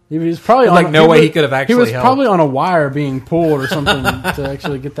 He was probably Like, on, no way he could have actually He was helped. probably on a wire being pulled or something to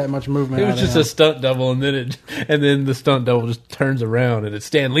actually get that much movement. It was out just of a stunt double, and then the stunt double just turns around, and it's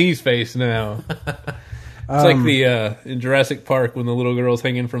Stan Lee's face now. It's like the in Jurassic Park when the little girl's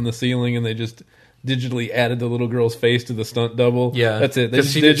hanging from the ceiling, and they just digitally added the little girl's face to the stunt double. yeah, that's it. They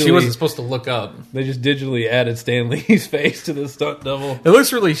Because just she wasn't supposed to look up. They just digitally added Stan Lee's face to the stunt double. It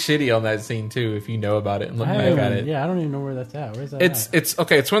looks really shitty on that scene too. If you know about it and look I back haven't at even- it. Yeah, I don't even know where that's at. Where's that? It's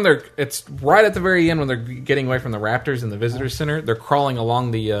okay. It's right at the very end when they're getting away from the raptors in the visitor center. They're crawling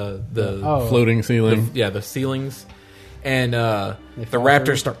along the Oh. Floating ceiling. the ceilings, and the fall raptors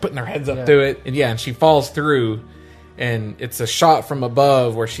through? start putting their heads up Yeah. to it, and she falls through, and it's a shot from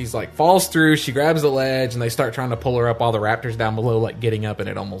above where she's like falls through, she grabs the ledge, and they start trying to pull her up. All the raptors down below like getting up, and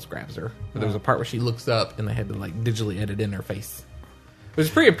it almost grabs her. But there's a part where she looks up, and they had to like digitally edit in her face. It was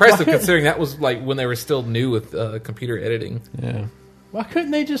pretty impressive Why? considering that was like when they were still new with computer editing. Yeah. Why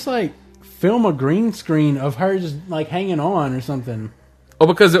couldn't they just like film a green screen of her just like hanging on or something? Oh,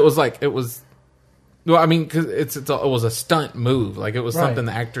 because it was. Well, I mean, because it was a stunt move. Like it was Right. something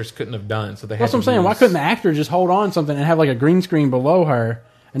the actors couldn't have done, so they had. That's what I'm to saying. Why use- couldn't the actor just hold on something and have like a green screen below her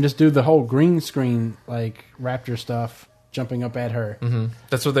and just do the whole green screen like raptor stuff jumping up at her?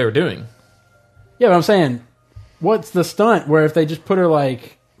 That's what they were doing. Yeah, but I'm saying, what's the stunt where if they just put her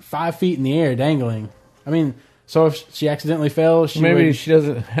like 5 feet in the air dangling? I mean, so if she accidentally fell, she Maybe would, she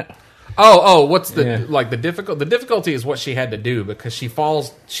doesn't. What's the Yeah. the difficult? The difficulty is what she had to do because she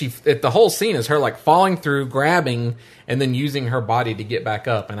falls. The whole scene is her like falling through, grabbing, and then using her body to get back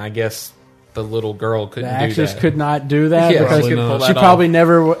up. And I guess the little girl the couldn't do actress that. could not do that Yeah, because she couldn't pull she that probably off.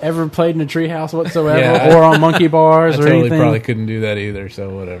 never ever played in a treehouse whatsoever Yeah, or on monkey bars I or totally anything. probably couldn't do that either. So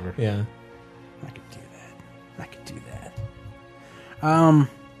whatever. Yeah. I could do that.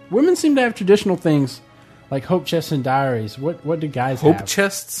 women seem to have traditional things like hope chests and diaries. What do guys have? Hope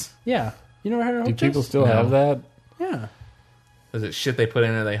chests? Yeah. You never heard of Do hope people chests? still No. have that? Yeah. Is it shit they put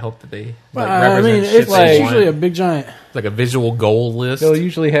in there? They hope that they Well, like, I represent mean, shit it's they usually a want. big giant. Like a visual goal list. They'll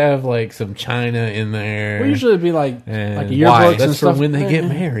usually have like some china in there. Well, usually it'd be like and yearbooks why? and That's for stuff. when they get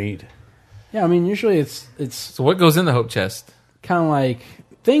married. Yeah, I mean, usually it's So what goes in the hope chest? kind of like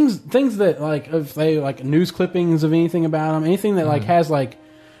things that like if they like news clippings of anything about them, anything that like has like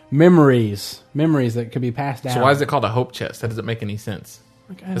memories that could be passed down. So why is it called a hope chest? That doesn't make any sense.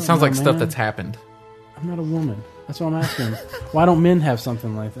 Like, I It don't sounds know, like stuff man. that's happened. I'm not a woman. That's what I'm asking. Why don't men have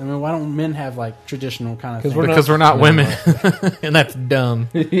something like that? I mean, why don't men have like traditional kind of things? Because we're not women, and that's dumb.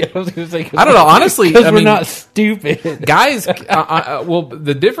 Yeah, I was going to say. I don't know. Honestly, because I we're mean, not stupid. guys. Well,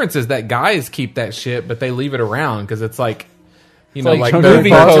 the difference is that guys keep that shit, but they leave it around because it's like, you know, like movie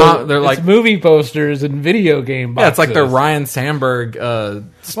they're like, it's movie posters and video game boxes. yeah, it's like the Ryan Sandberg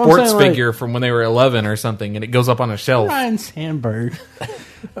sports saying, like- figure from when they were 11 or something, and it goes up on a shelf. Ryan Sandberg.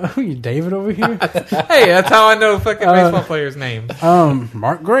 Oh, you David over here? Hey, that's how I know fucking baseball players' names.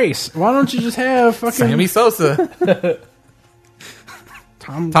 Mark Grace. Why don't you just have fucking Sammy Sosa,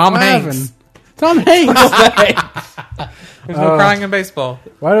 Tom Tom Clavin? Hanks. Tom Hanks. There's no crying in baseball.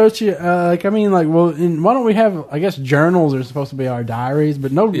 Why don't you why don't we have, I guess journals are supposed to be our diaries,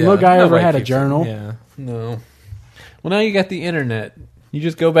 but no guy ever nobody had a keeps it. journal. Yeah. No. Well, now you got the internet. You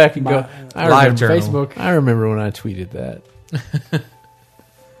just go back and go. I Live remember, journal. Facebook. I remember when I tweeted that.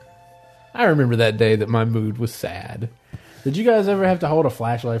 I remember that day that my mood was sad. Did you guys ever have to hold a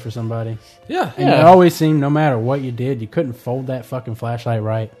flashlight for somebody? Yeah. And it always seemed, no matter what you did, you couldn't fold that fucking flashlight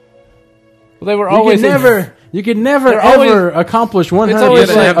right. Well, they were You always could never They're ever accomplish 100% It's always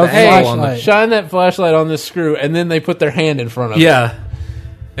of like, a hey, flashlight. shine that flashlight on this screw, and then they put their hand in front of it. Yeah.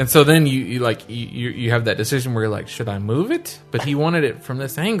 And so then you have that decision where you're like, should I move it? But he wanted it from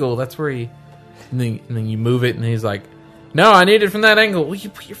this angle. That's where and then you move it, and he's like, no, I need it from that angle. Well, you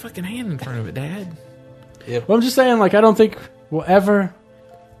put your fucking hand in front of it, Dad. Well, I'm just saying, like, I don't think we'll ever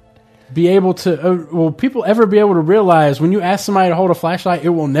be able to. Will people ever be able to realize when you ask somebody to hold a flashlight, it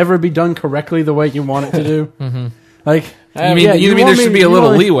will never be done correctly the way you want it to do? Mm-hmm. Like, You mean, there should be a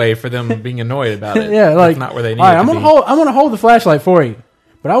little leeway for them being annoyed about it? Yeah, like That's not where they need all right, it I'm to gonna be. I'm gonna hold the flashlight for you,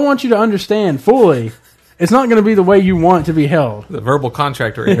 but I want you to understand fully. It's not going to be the way you want it to be held. The verbal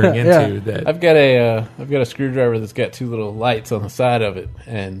contract we're entering Yeah, into yeah. that I've got a screwdriver that's got two little lights on the side of it,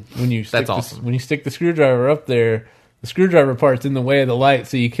 and when you stick when you stick the screwdriver up there, the screwdriver part's in the way of the light,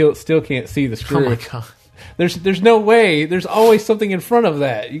 so you still can't see the screw. Oh my god. There's no way. There's always something in front of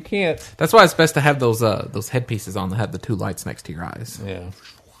that. You can't. That's why it's best to have those headpieces on that have the two lights next to your eyes. Yeah.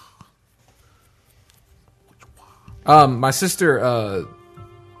 My sister,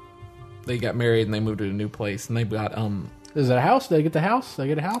 they got married and they moved to a new place, and they got Is it a house? Did they get the house? They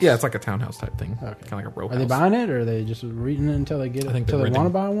get a house? yeah, it's like a townhouse type thing, Okay. kind of like a row Are house. they buying it, or are they just reading it until they get it? I think until they're they want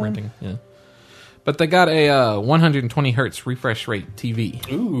to buy one. renting, yeah. But they got a 120 hertz refresh rate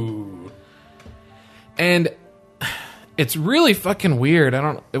TV. Ooh. And it's really fucking weird. I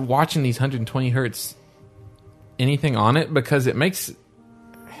don't watching these 120 hertz anything on it because it makes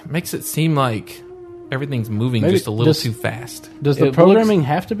it seem like everything's moving Maybe just a little just- too fast. Does the It programming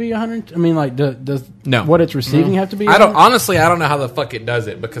have to be 100? I mean, like, does No. what it's receiving have to be? I don't 100? honestly. I don't know how the fuck it does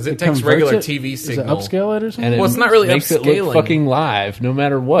it because it takes converts regular it? TV Does it signal. upscale it or something? And Well, it's not really makes it upscaling. look fucking live, no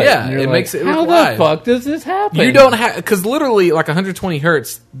matter what. Yeah, And you're it like, makes it look how live. the fuck does this happen? You don't have because literally like 120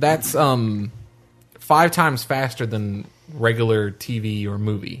 hertz. That's 5 times faster than regular TV or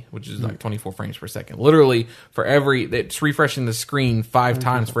movie, which is like 24 frames per second. Literally for it's refreshing the screen 5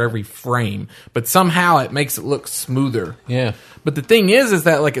 times for every frame. But somehow it makes it look smoother. Yeah. But the thing is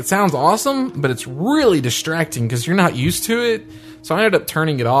that like it sounds awesome, but it's really distracting because you're not used to it. So I ended up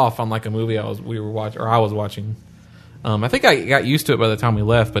turning it off on like a movie I was watching. I think I got used to it by the time we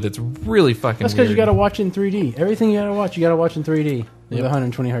left, but it's really fucking. That's because you weird. got to watch in 3D. Everything you got to watch in 3D with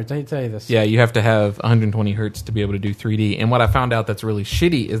 120 hertz. I hate to tell you this. Yeah, you have to have 120 hertz to be able to do 3D. And what I found out that's really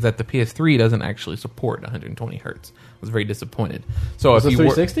shitty is that the PS3 doesn't actually support 120 hertz. I was very disappointed. So Is if it you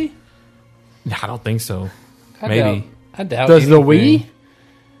 360? I don't think so. I Maybe. doubt Does the anything. Wii?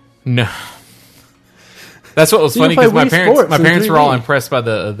 No. That's what was You funny can because play my Wii parents Sports in were all 3D. impressed by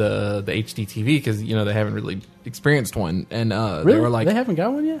the HD TV because you know they haven't really experienced one, and Really? they were like, they haven't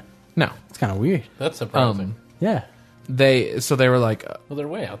got one yet? no. It's kind of weird. That's surprising. Yeah. They were like, Well, they're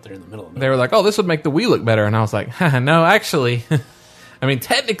way out there in the middle of they were like, oh, this would make the Wii look better, and I was like, no, actually. I mean,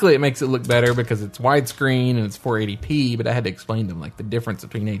 technically, it makes it look better because it's widescreen and it's 480p. But I had to explain to them like the difference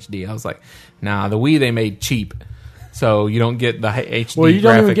between HD. I was like, nah, the Wii they made cheap, so you don't get the HD. Well, you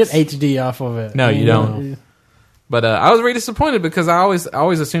don't even graphics. get HD off of it. No, you don't. But I was very disappointed because I always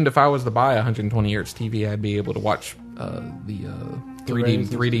assumed if I was to buy a 120 hertz TV, I'd be able to watch the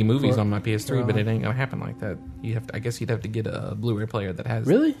 3D movies on my PS3. But it ain't gonna happen like that. I guess you'd have to get a Blu-ray player that has.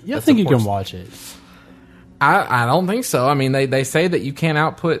 Really? Yeah, I that think you supports- can watch it. I don't think so. I mean, they say that you can't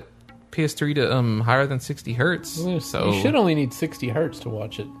output PS3 to higher than 60 hertz. So you should only need 60 hertz to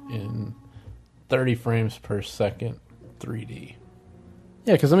watch it in 30 frames per second 3D.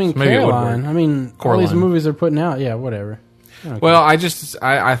 Yeah, because I mean, maybe it would Caroline. work. I mean, all these Coraline. movies they're putting out. Yeah, whatever. Okay. Well, I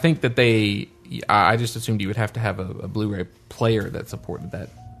think that I just assumed you would have to have a Blu-ray player that supported that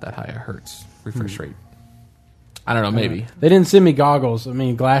higher hertz refresh rate. I don't know, maybe. They didn't send me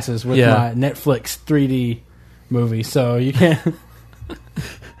glasses with Yeah. my Netflix 3D movie, so you can't.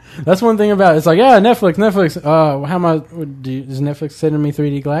 That's one thing about it. It's like, yeah, Netflix. How am I? Is Netflix sending me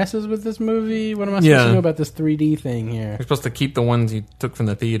 3D glasses with this movie? What am I supposed Yeah. to know about this 3D thing here? You're supposed to keep the ones you took from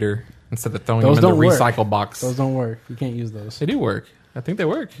the theater instead of throwing Those them in the don't work. recycle box. Those don't work. You can't use those. They do work. I think they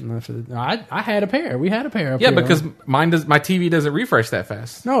work. No, I had a pair. We had a pair. Up Yeah, here. because my TV doesn't refresh that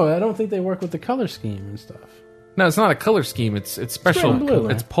fast. No, I don't think they work with the color scheme and stuff. No, it's not a color scheme. It's special. red and blue.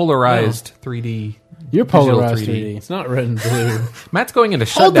 It's polarized 3D. You're Digital polarized 3D. 3D. It's not red and blue. Matt's going into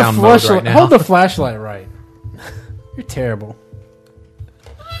Hold the shutdown mode flashlight. right now. Hold the flashlight right. You're terrible.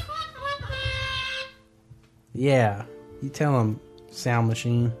 Yeah, you tell him, sound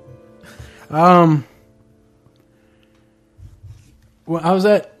machine. Well, I was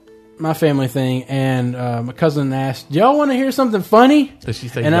at my family thing, and my cousin asked, "Do y'all want to hear something funny?" Does she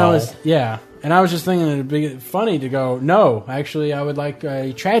say And y'all? and I was just thinking it'd be funny to go, no, actually, I would like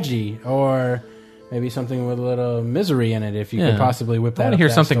a tragedy or maybe something with a little misery in it. If you could possibly whip that. I want up to hear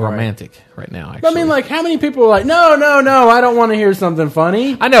that something story. romantic right now. Actually, I mean, like, how many people are like, no, I don't want to hear something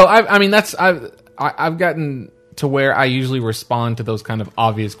funny. I know. I mean, I've gotten to where I usually respond to those kind of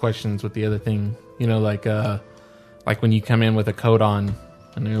obvious questions with the other thing. You know, like when you come in with a coat on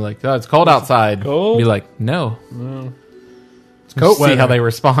and they're like, "Oh, it's cold outside." cold? Be like, "No." It's coat See weather. how they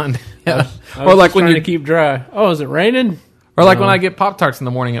respond. Yeah. I Or was like just when trying you to keep dry. Oh, is it raining? Or like when I get Pop-Tarts in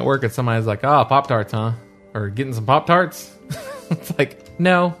the morning at work and somebody's like, "Oh, Pop-Tarts, huh?" Or getting some Pop-Tarts. It's like,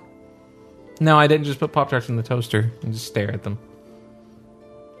 no, I didn't just put Pop-Tarts in the toaster and just stare at them.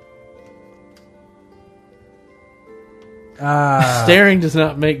 Staring does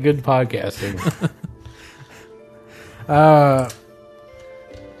not make good podcasting.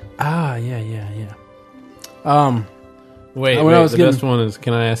 Yeah. Wait, When I was the getting- best one is,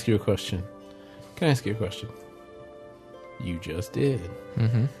 can I ask you a question? Can I ask you a question? You just did.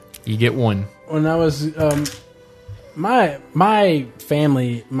 You get one. When I was my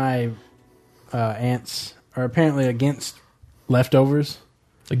family, my aunts are apparently against leftovers.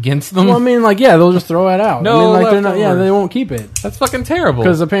 Against them? Well, I mean, like, yeah, they'll just throw it out. No I mean, like, they're not, yeah, leftovers. they won't keep it That's fucking terrible.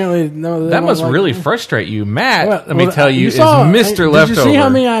 because apparently no. They That don't must like really it. frustrate you. Matt, Well, let me well, tell you, is saw- Mr. Did Leftover. you see how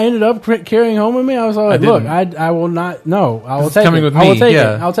many I ended up carrying home with me? I was like, look, didn't. I will not. No, I will It's take coming it. with I will me, take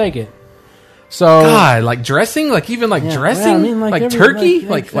yeah. it. I'll take it. So God, like dressing? Like even like yeah, dressing? yeah, I mean, like every- turkey? they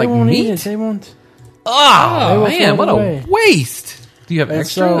Like won't eat meat? it. They won't. Oh, They will man, throw it what away. a waste. Do you have And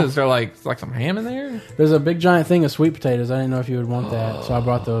extra? so- Is there like some ham in there? There's a big giant thing of sweet potatoes. I didn't know if you would want that, so I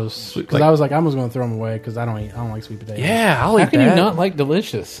brought those because like- I was like, I was going to throw them away because I don't like sweet potatoes. Yeah, I'll How eat can that. you not like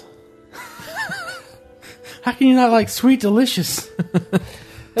delicious? How can you not like sweet delicious?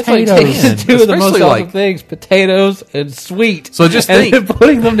 That's like Potatoes. taking two of the most Especially, awesome like- things, potatoes and sweet. So just and think. then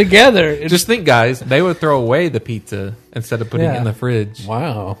putting them together. It's Just think, guys, they would throw away the pizza instead of putting it Yeah. in the fridge.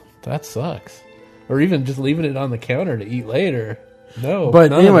 wow, that sucks. Or even just leaving it on the counter to eat later. No,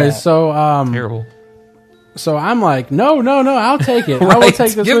 But none of anyways, that. so Terrible. so I'm like, no, I'll take it. I will Right.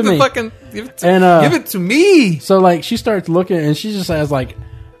 take this give with the me. fucking give it to, And, give it to me. So like she starts looking and she just has like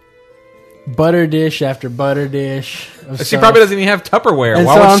butter dish after butter dish. Of She stuff. probably doesn't even have Tupperware. And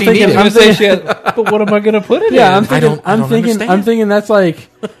Why so would I'm she thinking- need it? I I'm was gonna say thinking- she had, but what am I going to put it Yeah, in? I'm thinking. I don't understand. I'm thinking that's like.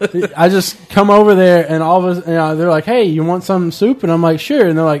 I just come over there and all of us, they're like, "Hey, you want some soup?" And I'm like, "Sure."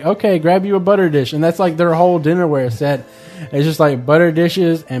 And they're like, "Okay, grab you a butter dish." And that's like their whole dinnerware set. It's just like butter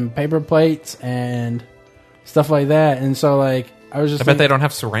dishes and paper plates and stuff like that. And so like I was just. I bet they don't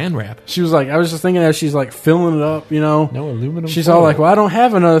have saran wrap. She was like, I was just thinking as she's like filling it up, No aluminum. She's foil. all like, "Well, I don't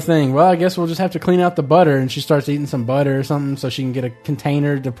have another thing. Well, I guess we'll just have to clean out the butter." And she starts eating some butter or something so she can get a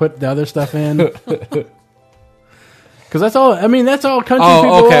container to put the other stuff in. Because that's all. I mean, that's all country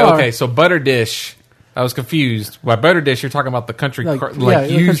people Oh, okay, are. okay. So butter dish. I was confused. By butter dish, you're talking about the country, Like, like yeah,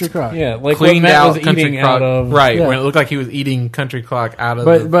 the used, country crock. Yeah, like what cleaned Matt out was country eating crock. out of. Right, Yeah. when it looked like he was eating country crock out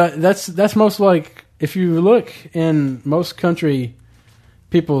of. But that's most like if you look in most country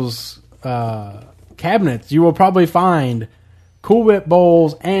people's cabinets, you will probably find Cool Whip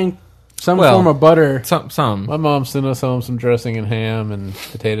bowls and some Well, form of butter. Some. My mom sent us home some dressing and ham and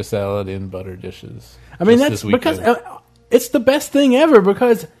potato salad in butter dishes. I mean, just that's this because weekend. it's the best thing ever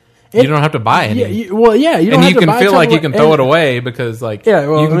because You don't have to buy any. Yeah, you don't and have you to can buy feel like you Tupperware. can throw it away because, like, Yeah,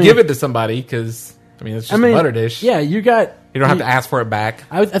 well, you can I mean- give it to somebody because, I mean, it's just a butter dish. Yeah, you got. You don't have to ask for it back.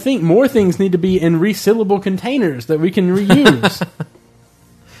 I think more things need to be in resealable containers that we can reuse.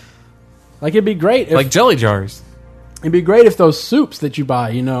 Like it'd be great. If, Like jelly jars. it'd be great if those soups that you buy,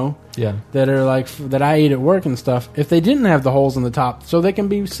 Yeah. that are like that I eat at work and stuff, if they didn't have the holes in the top, so they can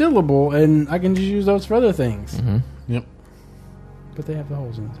be sealable, and I can just use those for other things. Mm-hmm. Yep. But they have the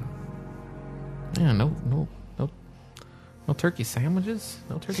holes in the top. Yeah, no turkey sandwiches?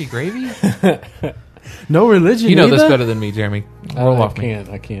 No turkey gravy? No religion. You know this either? better than me, Jeremy. Roll off me.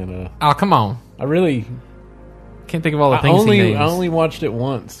 I can't. Oh, come on. I really. Can't think of all the I things he names. only watched it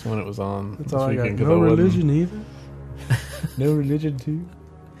once when it was on. That's this all I got. weekend 'cause No wasn't- religion either. No religion too.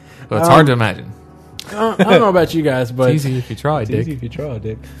 Well, it's hard to imagine. I don't know about you guys, but It's easy if you try, It's Dick. easy if you try,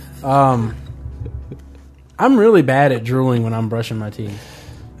 Dick. I'm really bad at drooling when I'm brushing my teeth.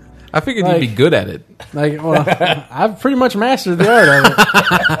 I figured Like- you'd be good at it. Like, well, I've pretty much mastered the art of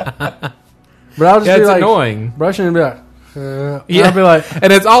it. But I'll just Yeah, be it's like annoying. brushing and be like, Yeah. I'll be like,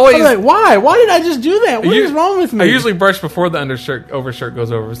 And it's always... I'll be like, why? Why did I just do that? What You- is wrong with me? I usually brush before the overshirt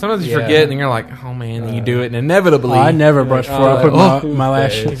goes over. Sometimes you Yeah. forget and you're like, oh man, and you do it, and inevitably... I never brush before I put my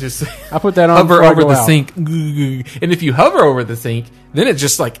lash. You just I put that on hover before I over go the out. sink. And if you hover over the sink, then it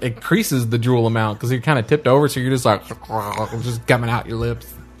just like increases the drool amount because you're kind of tipped over, so you're just like just coming out your lips.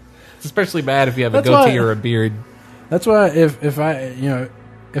 It's especially bad if you have a That's goatee why- or a beard. That's why if I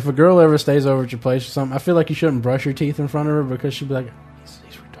if a girl ever stays over at your place or something, I feel like you shouldn't brush your teeth in front of her because she'd be like,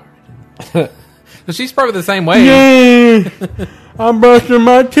 he's retarded. So she's probably the same way. Yay! I'm brushing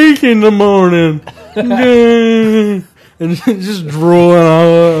my teeth in the morning. Yay! And just drooling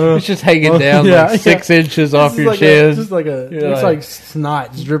all It's just hanging down Yeah, like 6 inches off your like chest. just like a, You're it's like- like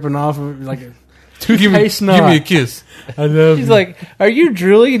snot just dripping off of like a Give me, toothpaste snot. give me a kiss. I love She's you. like, "Are you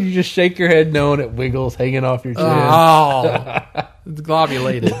drooling?" And you just shake your head no, and it wiggles hanging off your chest. Oh, it's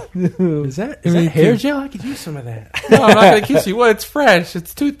globulated. is that hair gel? I could use some of that. No, I'm not gonna kiss you. Well, it's fresh.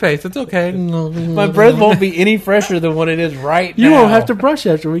 It's toothpaste. It's okay. My breath won't be any fresher than what it is right now. You won't have to brush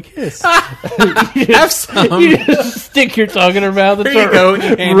after we kiss. Have some. You just stick your tongue in her mouth and There you start go. And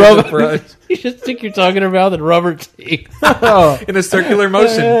you hand her rub- the brush You just stick your tongue in her mouth and rub her teeth. in a circular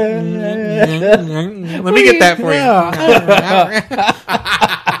motion. Let me get that for you. Yeah.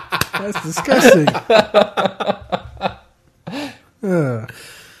 That's disgusting. Yeah.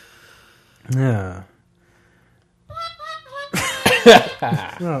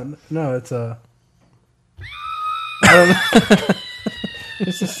 No, it's a.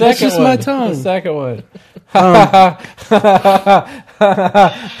 It's the second just one. my tongue. The second one.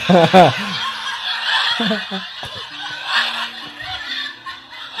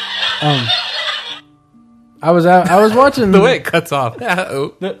 I was watching The way it cuts off.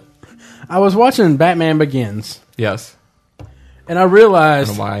 Oh. I was watching Batman Begins, Yes. and I I realized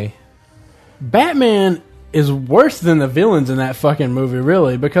don't know why. Batman is worse than the villains in that fucking movie,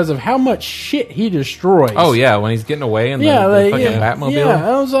 really, because of how much shit he destroys. Oh yeah, when he's getting away in the, yeah, the like fucking yeah, Batmobile. yeah.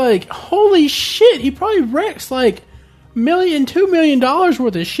 I was like, holy shit! He probably wrecks like $2 million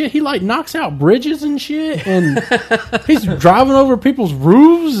worth of shit. He like knocks out bridges and shit, and he's driving over people's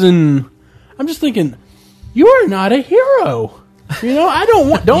roofs. And I'm just thinking, you are not a hero. You know, I don't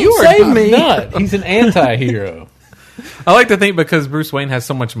want. Don't You are save not me. nut. He's an anti-hero. I like to think because Bruce Wayne has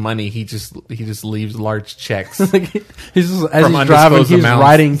so much money, he just leaves large checks Like, he's just, as from he's driving, undisclosed he's amounts.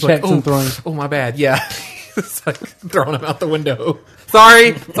 writing It's like, checks and throwing. Oh my bad. Yeah, it's like throwing him out the window.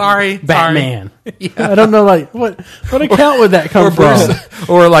 Sorry. Batman. Yeah. I don't know, like what account would that come Or from? Bruce,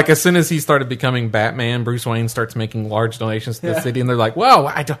 or like as soon as he started becoming Batman, Bruce Wayne starts making large donations to the city, and they're like, "Wow,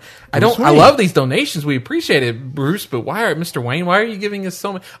 I Wayne. love these donations. We appreciate it, Bruce. But Mr. Wayne? Why are you giving us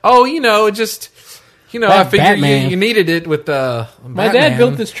so much? Oh, I figured Batman. you needed it with the. My dad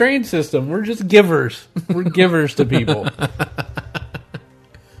built this train system. We're just givers. We're givers to people.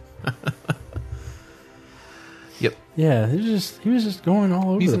 Yep, Yeah, he was just going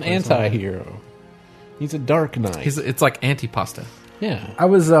all over. He's the an place. anti-hero. He's a dark knight. it's like antipasta. yeah. I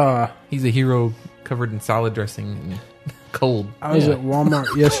was He's a hero covered in salad dressing and cold I was Yeah. at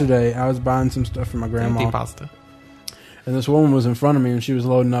Walmart yesterday. I was buying some stuff for my grandma, antipasta. and this woman was in front of me, and she was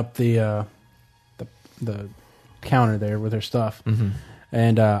loading up the counter there with her stuff,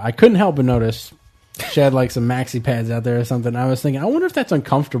 and I couldn't help but notice she had like some maxi pads out there or something. I was thinking, I wonder if that's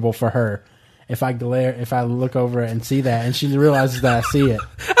uncomfortable for her, if I look over and see that, and she realizes that I see it.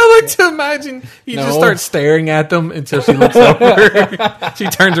 I like to imagine you just start staring at them until she looks over. She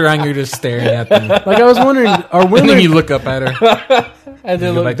turns around, you're just staring at them. Like I was wondering, are And then women you look up at her. And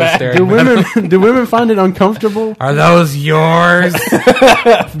then Go look back to back. staring. do women find it uncomfortable Are those yours?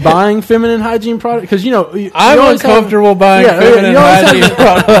 buying feminine hygiene products? Because you I'm always have- uncomfortable buying Yeah, feminine you always hygiene have-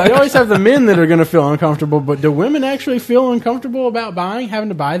 products. You always have the men that are going to feel uncomfortable, but do women actually feel uncomfortable about having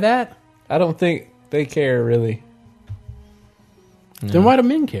to buy that? I don't think they care really. Then why do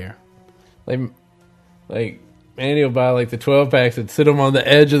men care? Like Manny will buy like the 12 packs and sit them on the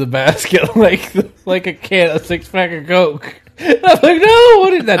edge of the basket like a 6-pack of Coke. I'm like,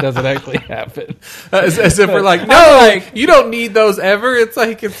 no, that doesn't actually happen. As if we're like, no, you don't need those ever. It's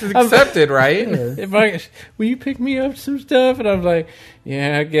like it's accepted, right? Will you pick me up some stuff? And I'm like,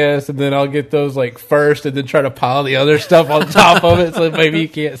 yeah, I guess. And then I'll get those like first, and then try to pile the other stuff on top of it, so maybe you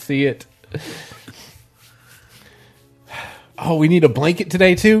can't see it. Oh, we need a blanket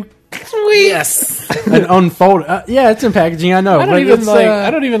today too. Sweet. Yes. An unfold. Yeah, it's in packaging. I know. I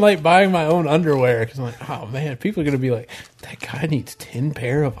but don't even like buying my own underwear because I'm like, oh man, people are gonna be like, that guy needs 10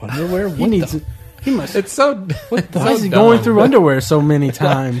 pair of underwear. He must. It's so. Why is he going through underwear so many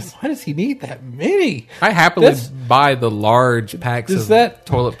times? Why does he need that many? I happily buy the large packs Is of that-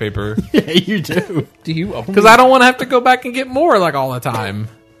 toilet paper Yeah, you do. Do you? because I don't want to have to go back and get more like all the time.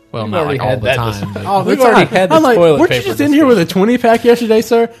 Well, We've not already like all had the that time. but All the We've time. already had the I'm like, toilet weren't you paper just in here with a 20-pack yesterday,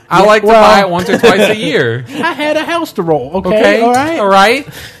 sir? I like to buy it once or twice a year. I had a house to roll. Okay, Okay, all right. all right.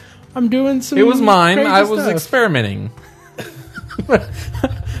 I'm doing some. It was mine. crazy I was stuff. experimenting.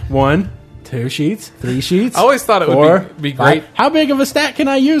 1, 2 sheets, 3 sheets. I always thought it 4, would be great. 5. How big of a stack can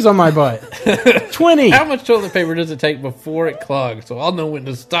I use on my butt? 20. How much toilet paper does it take before it clogs? So I'll know when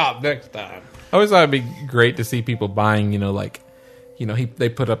to stop next time. I always thought it'd be great to see people buying, they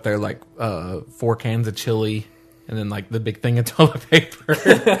put up there like 4 cans of chili, and then like the big thing of toilet paper,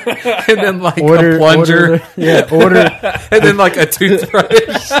 and then like a plunger, Order. and then like a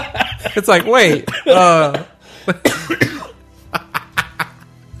toothbrush. It's like, wait,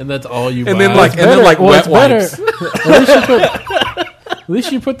 And that's all you buy. and then like wet wipes. At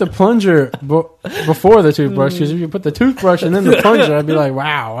least you put the plunger before the toothbrush. Because if you put the toothbrush and then the plunger, I'd be like,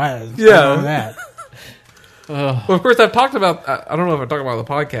 wow, what is going on with that? Well, of course, I've talked about. I don't know if I talked about it on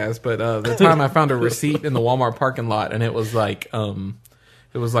the podcast, but the time I found a receipt in the Walmart parking lot, and it was like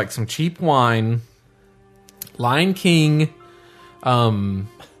some cheap wine, Lion King,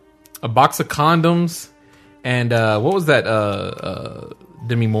 a box of condoms, and what was that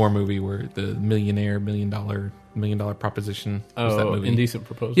Demi Moore movie where the million dollar proposition? What's that movie? Indecent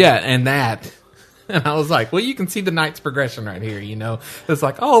Proposal. Yeah, and that. And I was like, well, you can see the night's progression right here, It's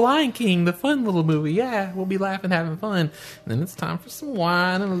like, oh, Lion King, the fun little movie. Yeah, we'll be laughing, having fun. And then it's time for some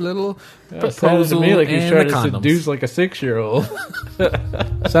wine and a little proposal to me like he's and trying the to condoms. seduce like a 6-year-old.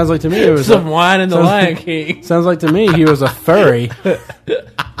 Sounds like to me it was Some wine in the Lion King. Sounds like to me he was a furry.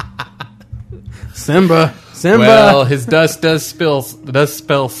 Simba. Well, his dust does spell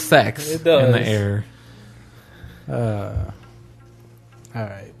sex It does. in the air. All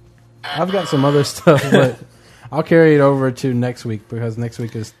right. I've got some other stuff, but I'll carry it over to next week because next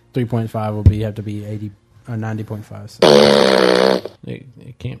week is 3.5 will have to be 80 or 90.5. So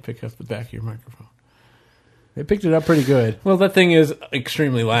You can't pick up the back of your microphone. they picked it up pretty good. Well, that thing is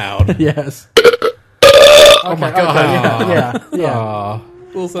extremely loud. Yes. Oh my god! Yeah. Aw.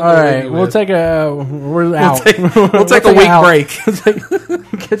 All right, we'll take a. We're out. We'll take a week break.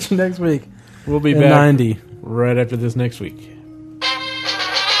 Catch you next week. We'll be in back 90. right after this next week.